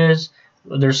Nate Diaz,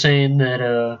 they're saying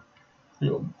that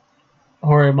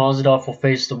Jorge Masvidal will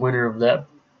face the winner of that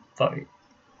fight.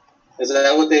 Is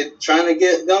that what they're trying to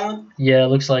get going? Yeah, it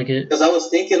looks like it. Because I was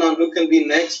thinking on who can be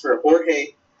next for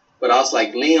Jorge, but I was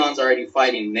like, Leon's already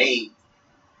fighting Nate.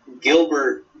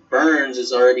 Gilbert Burns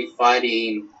is already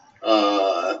fighting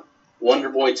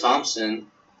Wonderboy Thompson.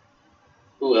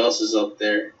 Who else is up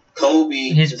there? Kobe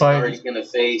is already going to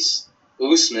face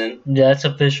Usman. Yeah, that's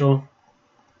official.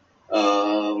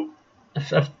 I'm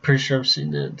pretty sure I've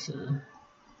seen that.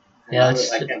 Yeah,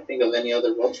 I can't think of any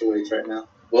other welterweights right now.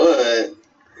 But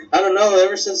I don't know.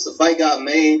 Ever since the fight got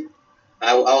made,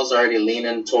 I was already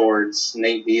leaning towards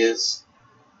Nate Diaz.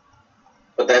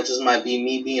 But that just might be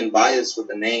me being biased with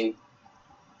the name.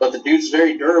 But the dude's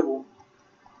very durable.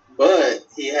 But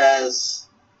he has,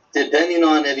 depending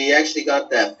on if he actually got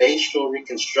that facial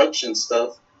reconstruction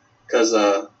stuff, because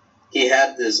he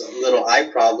had this little eye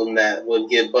problem that would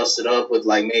get busted up with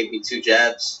like maybe 2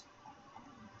 jabs,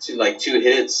 to like 2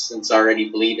 hits, and it's already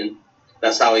bleeding.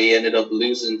 That's how he ended up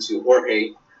losing to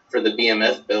Jorge for the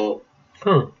BMF belt.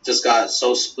 Just got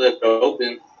so split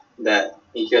open that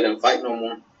he couldn't fight no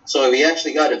more. So if he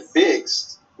actually got it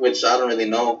fixed, which I don't really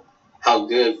know how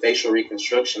good facial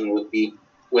reconstruction would be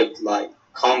with like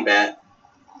combat.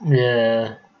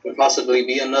 Yeah. Could possibly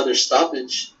be another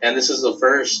stoppage. And this is the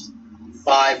first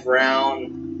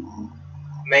 5-round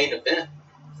main event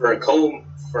for a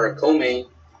co-main.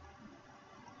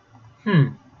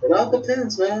 It all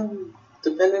depends, man.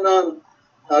 Depending on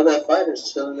how that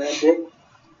fighter's feeling that day.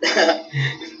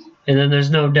 And then there's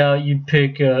no doubt you'd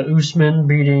pick Usman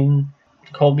beating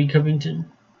Colby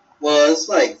Covington. Well, it's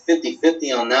like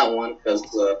 50-50 on that one because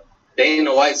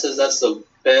Dana White says that's the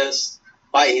best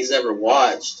fight he's ever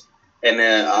watched. And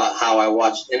then how I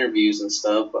watched interviews and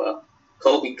stuff,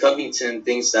 Colby Covington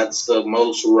thinks that's the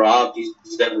most robbed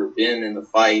he's ever been in a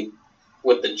fight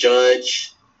with the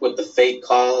judge, with the fake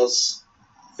calls,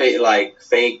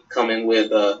 fake coming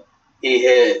with he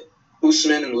hit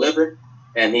Usman in the liver,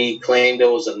 and he claimed it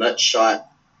was a nut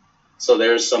shot. So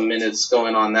there's some minutes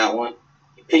going on that one.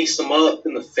 He pieced him up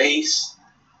in the face.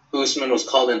 Usman was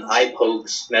calling eye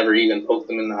pokes, never even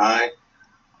poked him in the eye.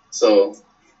 So,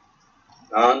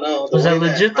 I don't know. Was that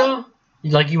legit though?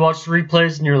 Like you watched the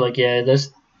replays and you're like, yeah, that's...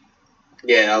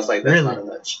 Yeah, I was like, that's really? Not a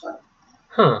nut shot.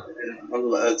 Huh.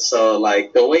 So,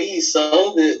 like, the way he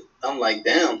sold it, I'm like,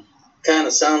 damn. Kind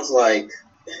of sounds like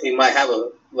he might have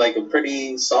a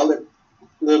pretty solid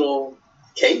little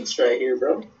case right here,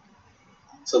 bro.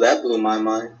 So that blew my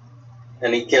mind.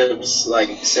 And he kept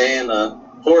saying,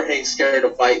 Jorge's scared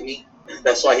to fight me.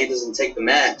 That's why he doesn't take the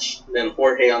match. And then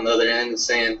Jorge on the other end is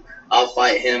saying, I'll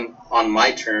fight him on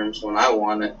my terms when I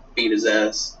want to beat his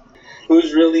ass.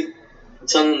 Who's really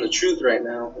telling the truth right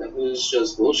now and who's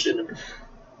just bullshitting?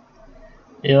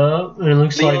 Yeah, it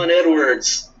looks Leon like...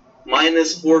 Edwards,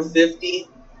 minus 450.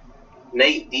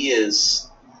 Nate Diaz,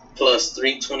 plus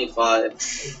 325.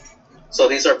 So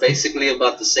these are basically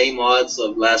about the same odds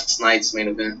of last night's main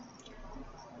event.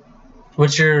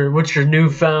 What's your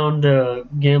newfound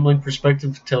gambling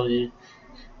perspective tell you?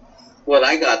 What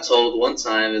I got told one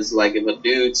time is like if a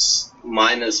dude's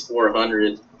minus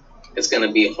 400, it's going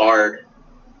to be hard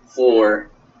for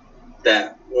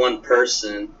that one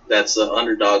person that's the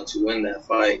underdog to win that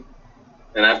fight.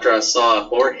 And after I saw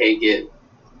Jorge get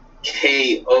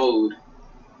KO'd,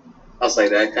 I was like,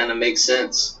 that kind of makes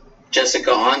sense.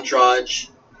 Jessica Andrade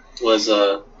was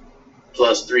a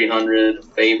plus 300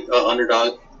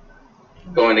 underdog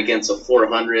going against a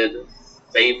 400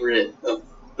 favorite of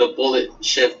the Bullet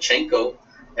Shevchenko.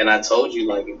 And I told you,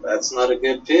 like, that's not a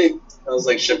good pick. I was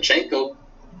like, Shevchenko,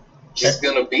 she's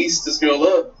going to beast this girl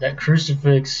up. That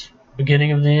crucifix,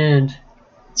 beginning of the end.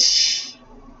 Sick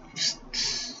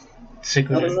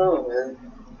I don't know, man.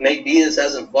 Nate Diaz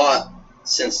hasn't fought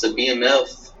since the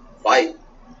BMF fight.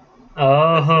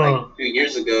 Oh. Like 2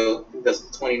 years ago. I think that's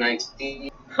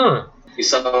 2019. Huh. You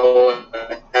saw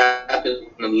what happened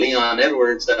to Leon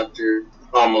Edwards after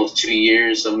almost 2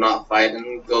 years of not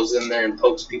fighting. Goes in there and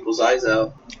pokes people's eyes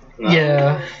out.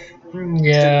 Yeah.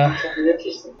 Yeah.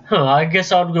 I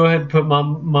guess I'll go ahead and put my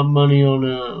money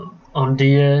on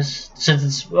Diaz since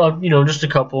it's just a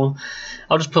couple.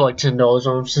 I'll just put like $10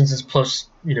 on him since it's plus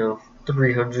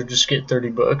 300. Just get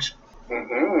 $30.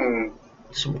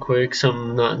 Mm-hmm.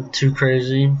 Some not too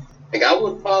crazy. Like I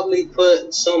would probably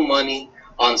put some money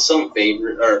on some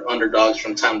favorite or underdogs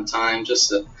from time to time, just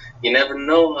to, you never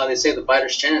know, how they say, the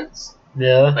fighter's chance.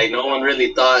 Yeah. Like no one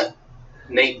really thought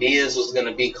Nate Diaz was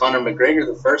gonna beat Conor McGregor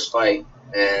the first fight,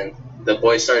 and the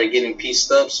boy started getting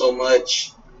pieced up so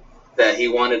much that he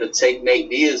wanted to take Nate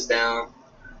Diaz down,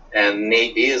 and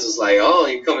Nate Diaz was like, "Oh,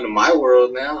 you're coming to my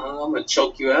world now, huh? I'm gonna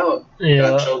choke you out." Yeah.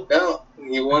 Got choked out.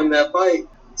 He won that fight.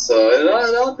 So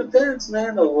it all depends,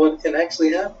 man, on what can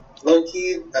actually happen. Low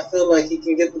key, I feel like he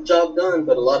can get the job done,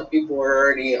 but a lot of people are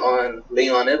already on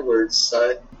Leon Edwards'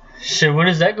 side. Shit, when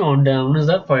is that going down? When is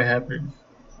that fight happening?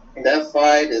 That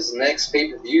fight is next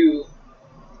pay-per-view.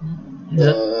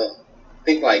 I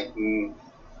think like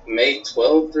May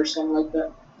 12th or something like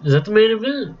that. Is that the main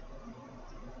event?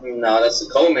 No, that's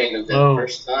the co-main event. Oh.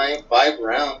 First time,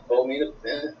 5-round co-main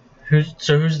event. Who's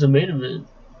the main event?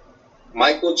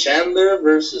 Michael Chandler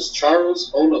versus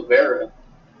Charles Oliveira.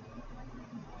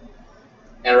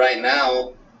 And right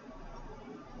now,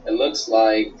 it looks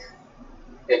like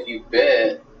if you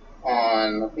bet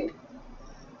on, I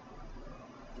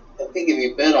think if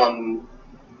you bet on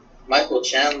Michael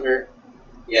Chandler,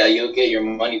 yeah, you'll get your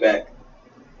money back.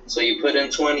 So you put in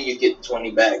 20, you get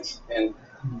 20 back. And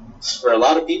for a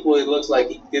lot of people, it looks like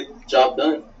he can get the job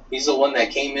done. He's the one that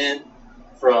came in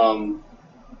from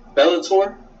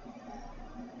Bellator,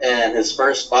 and his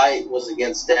first fight was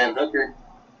against Dan Hooker.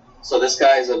 So this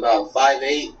guy's about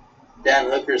 5'8". Dan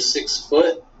Hooker's 6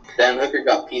 foot. Dan Hooker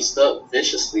got pieced up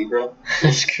viciously, bro.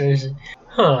 That's crazy.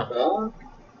 Huh.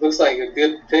 Looks like a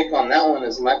good pick on that one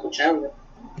is Michael Chandler.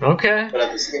 Okay. But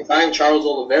at the same time, Charles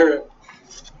Oliveira,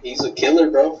 he's a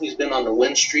killer, bro. He's been on the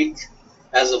win streak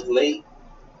as of late,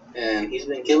 and he's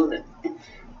been killing it.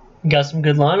 Got some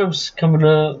good lineups coming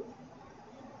up.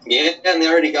 Yeah, and they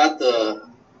already got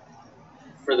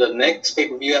for the next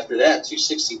pay-per-view after that,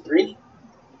 263.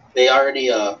 They already,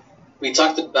 we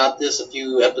talked about this a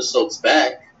few episodes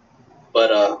back,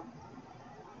 but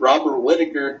Robert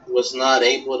Whittaker was not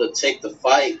able to take the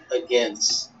fight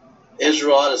against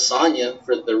Israel Adesanya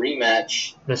for the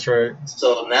rematch. That's right.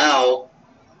 So now,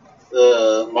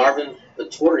 Marvin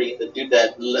Vettori, the dude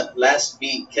that last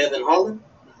beat Kevin Holland,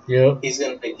 yep, he's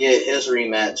going to get his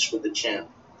rematch with the champ.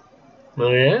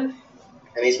 Oh, yeah?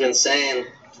 And he's been saying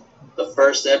the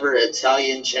first ever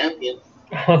Italian champion.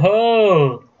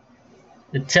 Oh,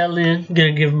 Italian.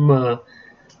 Gonna give him a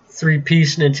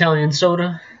 3-piece and Italian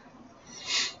soda.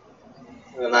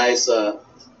 A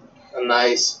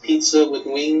nice pizza with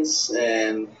wings,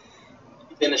 and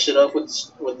finish it up with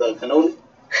the cannoli.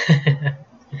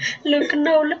 Little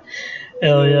cannoli.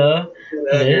 Hell yeah.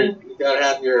 You gotta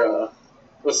have your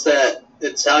what's that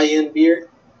Italian beer?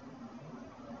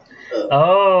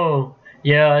 Oh,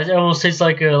 yeah. It almost tastes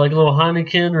like a little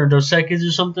Heineken or Dos Equis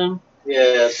or something.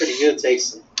 Yeah, it's pretty good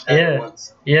tasting. Yeah.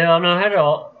 I know. I had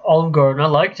Olive Garden. I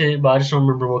liked it, but I just don't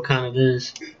remember what kind it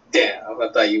is. Damn, I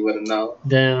thought you would have known.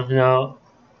 Damn,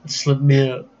 it slipped me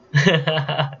up.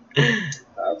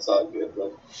 That's all good,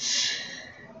 bro.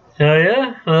 Hell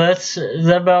yeah. Well, does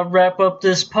that about wrap up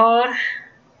this pod?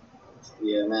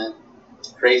 Yeah, man.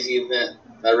 Crazy event.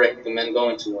 I recommend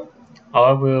going to one. Oh,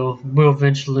 I will. Will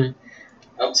eventually.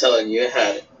 I'm telling you, it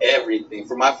had everything.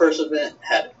 For my first event, it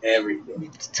had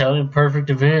everything. It's telling perfect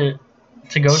event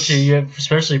to go to. You have,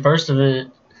 especially first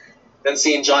event. Then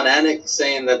seeing John Anik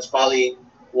saying that's probably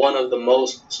one of the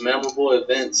most memorable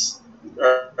events,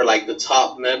 or like the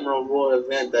top memorable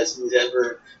event that he's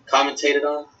ever commentated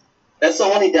on. That's the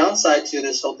only downside to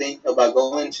this whole thing about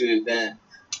going to an event,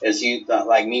 is you thought,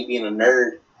 like me being a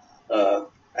nerd,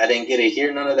 I didn't get to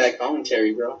hear none of that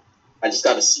commentary, bro. I just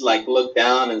got to look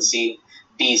down and see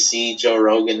DC, Joe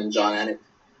Rogan, and John Anik.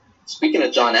 Speaking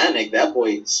of John Anik, that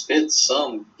boy spit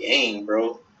some game,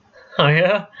 bro. Oh,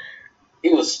 yeah? He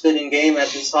was spitting game at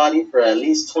this hottie for at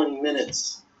least 20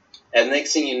 minutes. And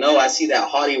next thing you know, I see that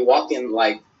hottie walking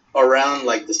around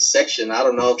the section. I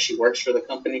don't know if she works for the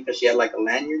company because she had a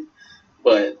lanyard,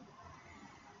 but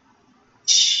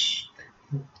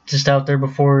just out there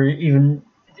before even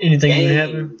anything even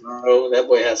happened. Bro, that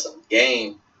boy has some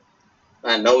game.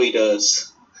 I know he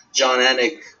does. John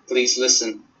Anik, please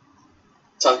listen.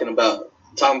 Talking about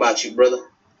you, brother.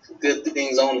 Good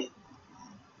things only.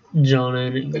 John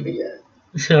Anik. Look at that.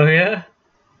 Oh, yeah?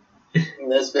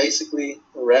 And that's basically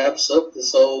wraps up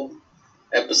this whole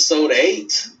episode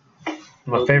 8.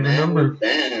 My favorite number.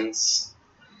 Bands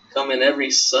coming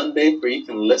every Sunday, where you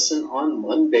can listen on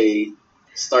Monday.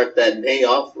 Start that day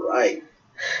off right.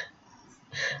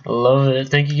 I love it.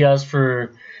 Thank you guys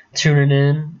for tuning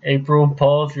in. April,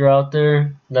 Paul, if you're out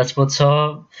there, that's what's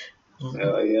up.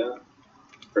 Hell yeah,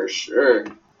 for sure.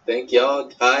 Thank y'all,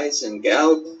 guys and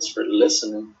gals, for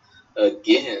listening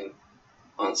again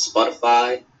on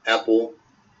Spotify, Apple,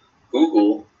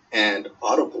 Google, and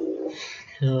Audible.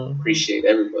 Uh, Appreciate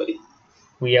everybody.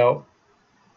 we out.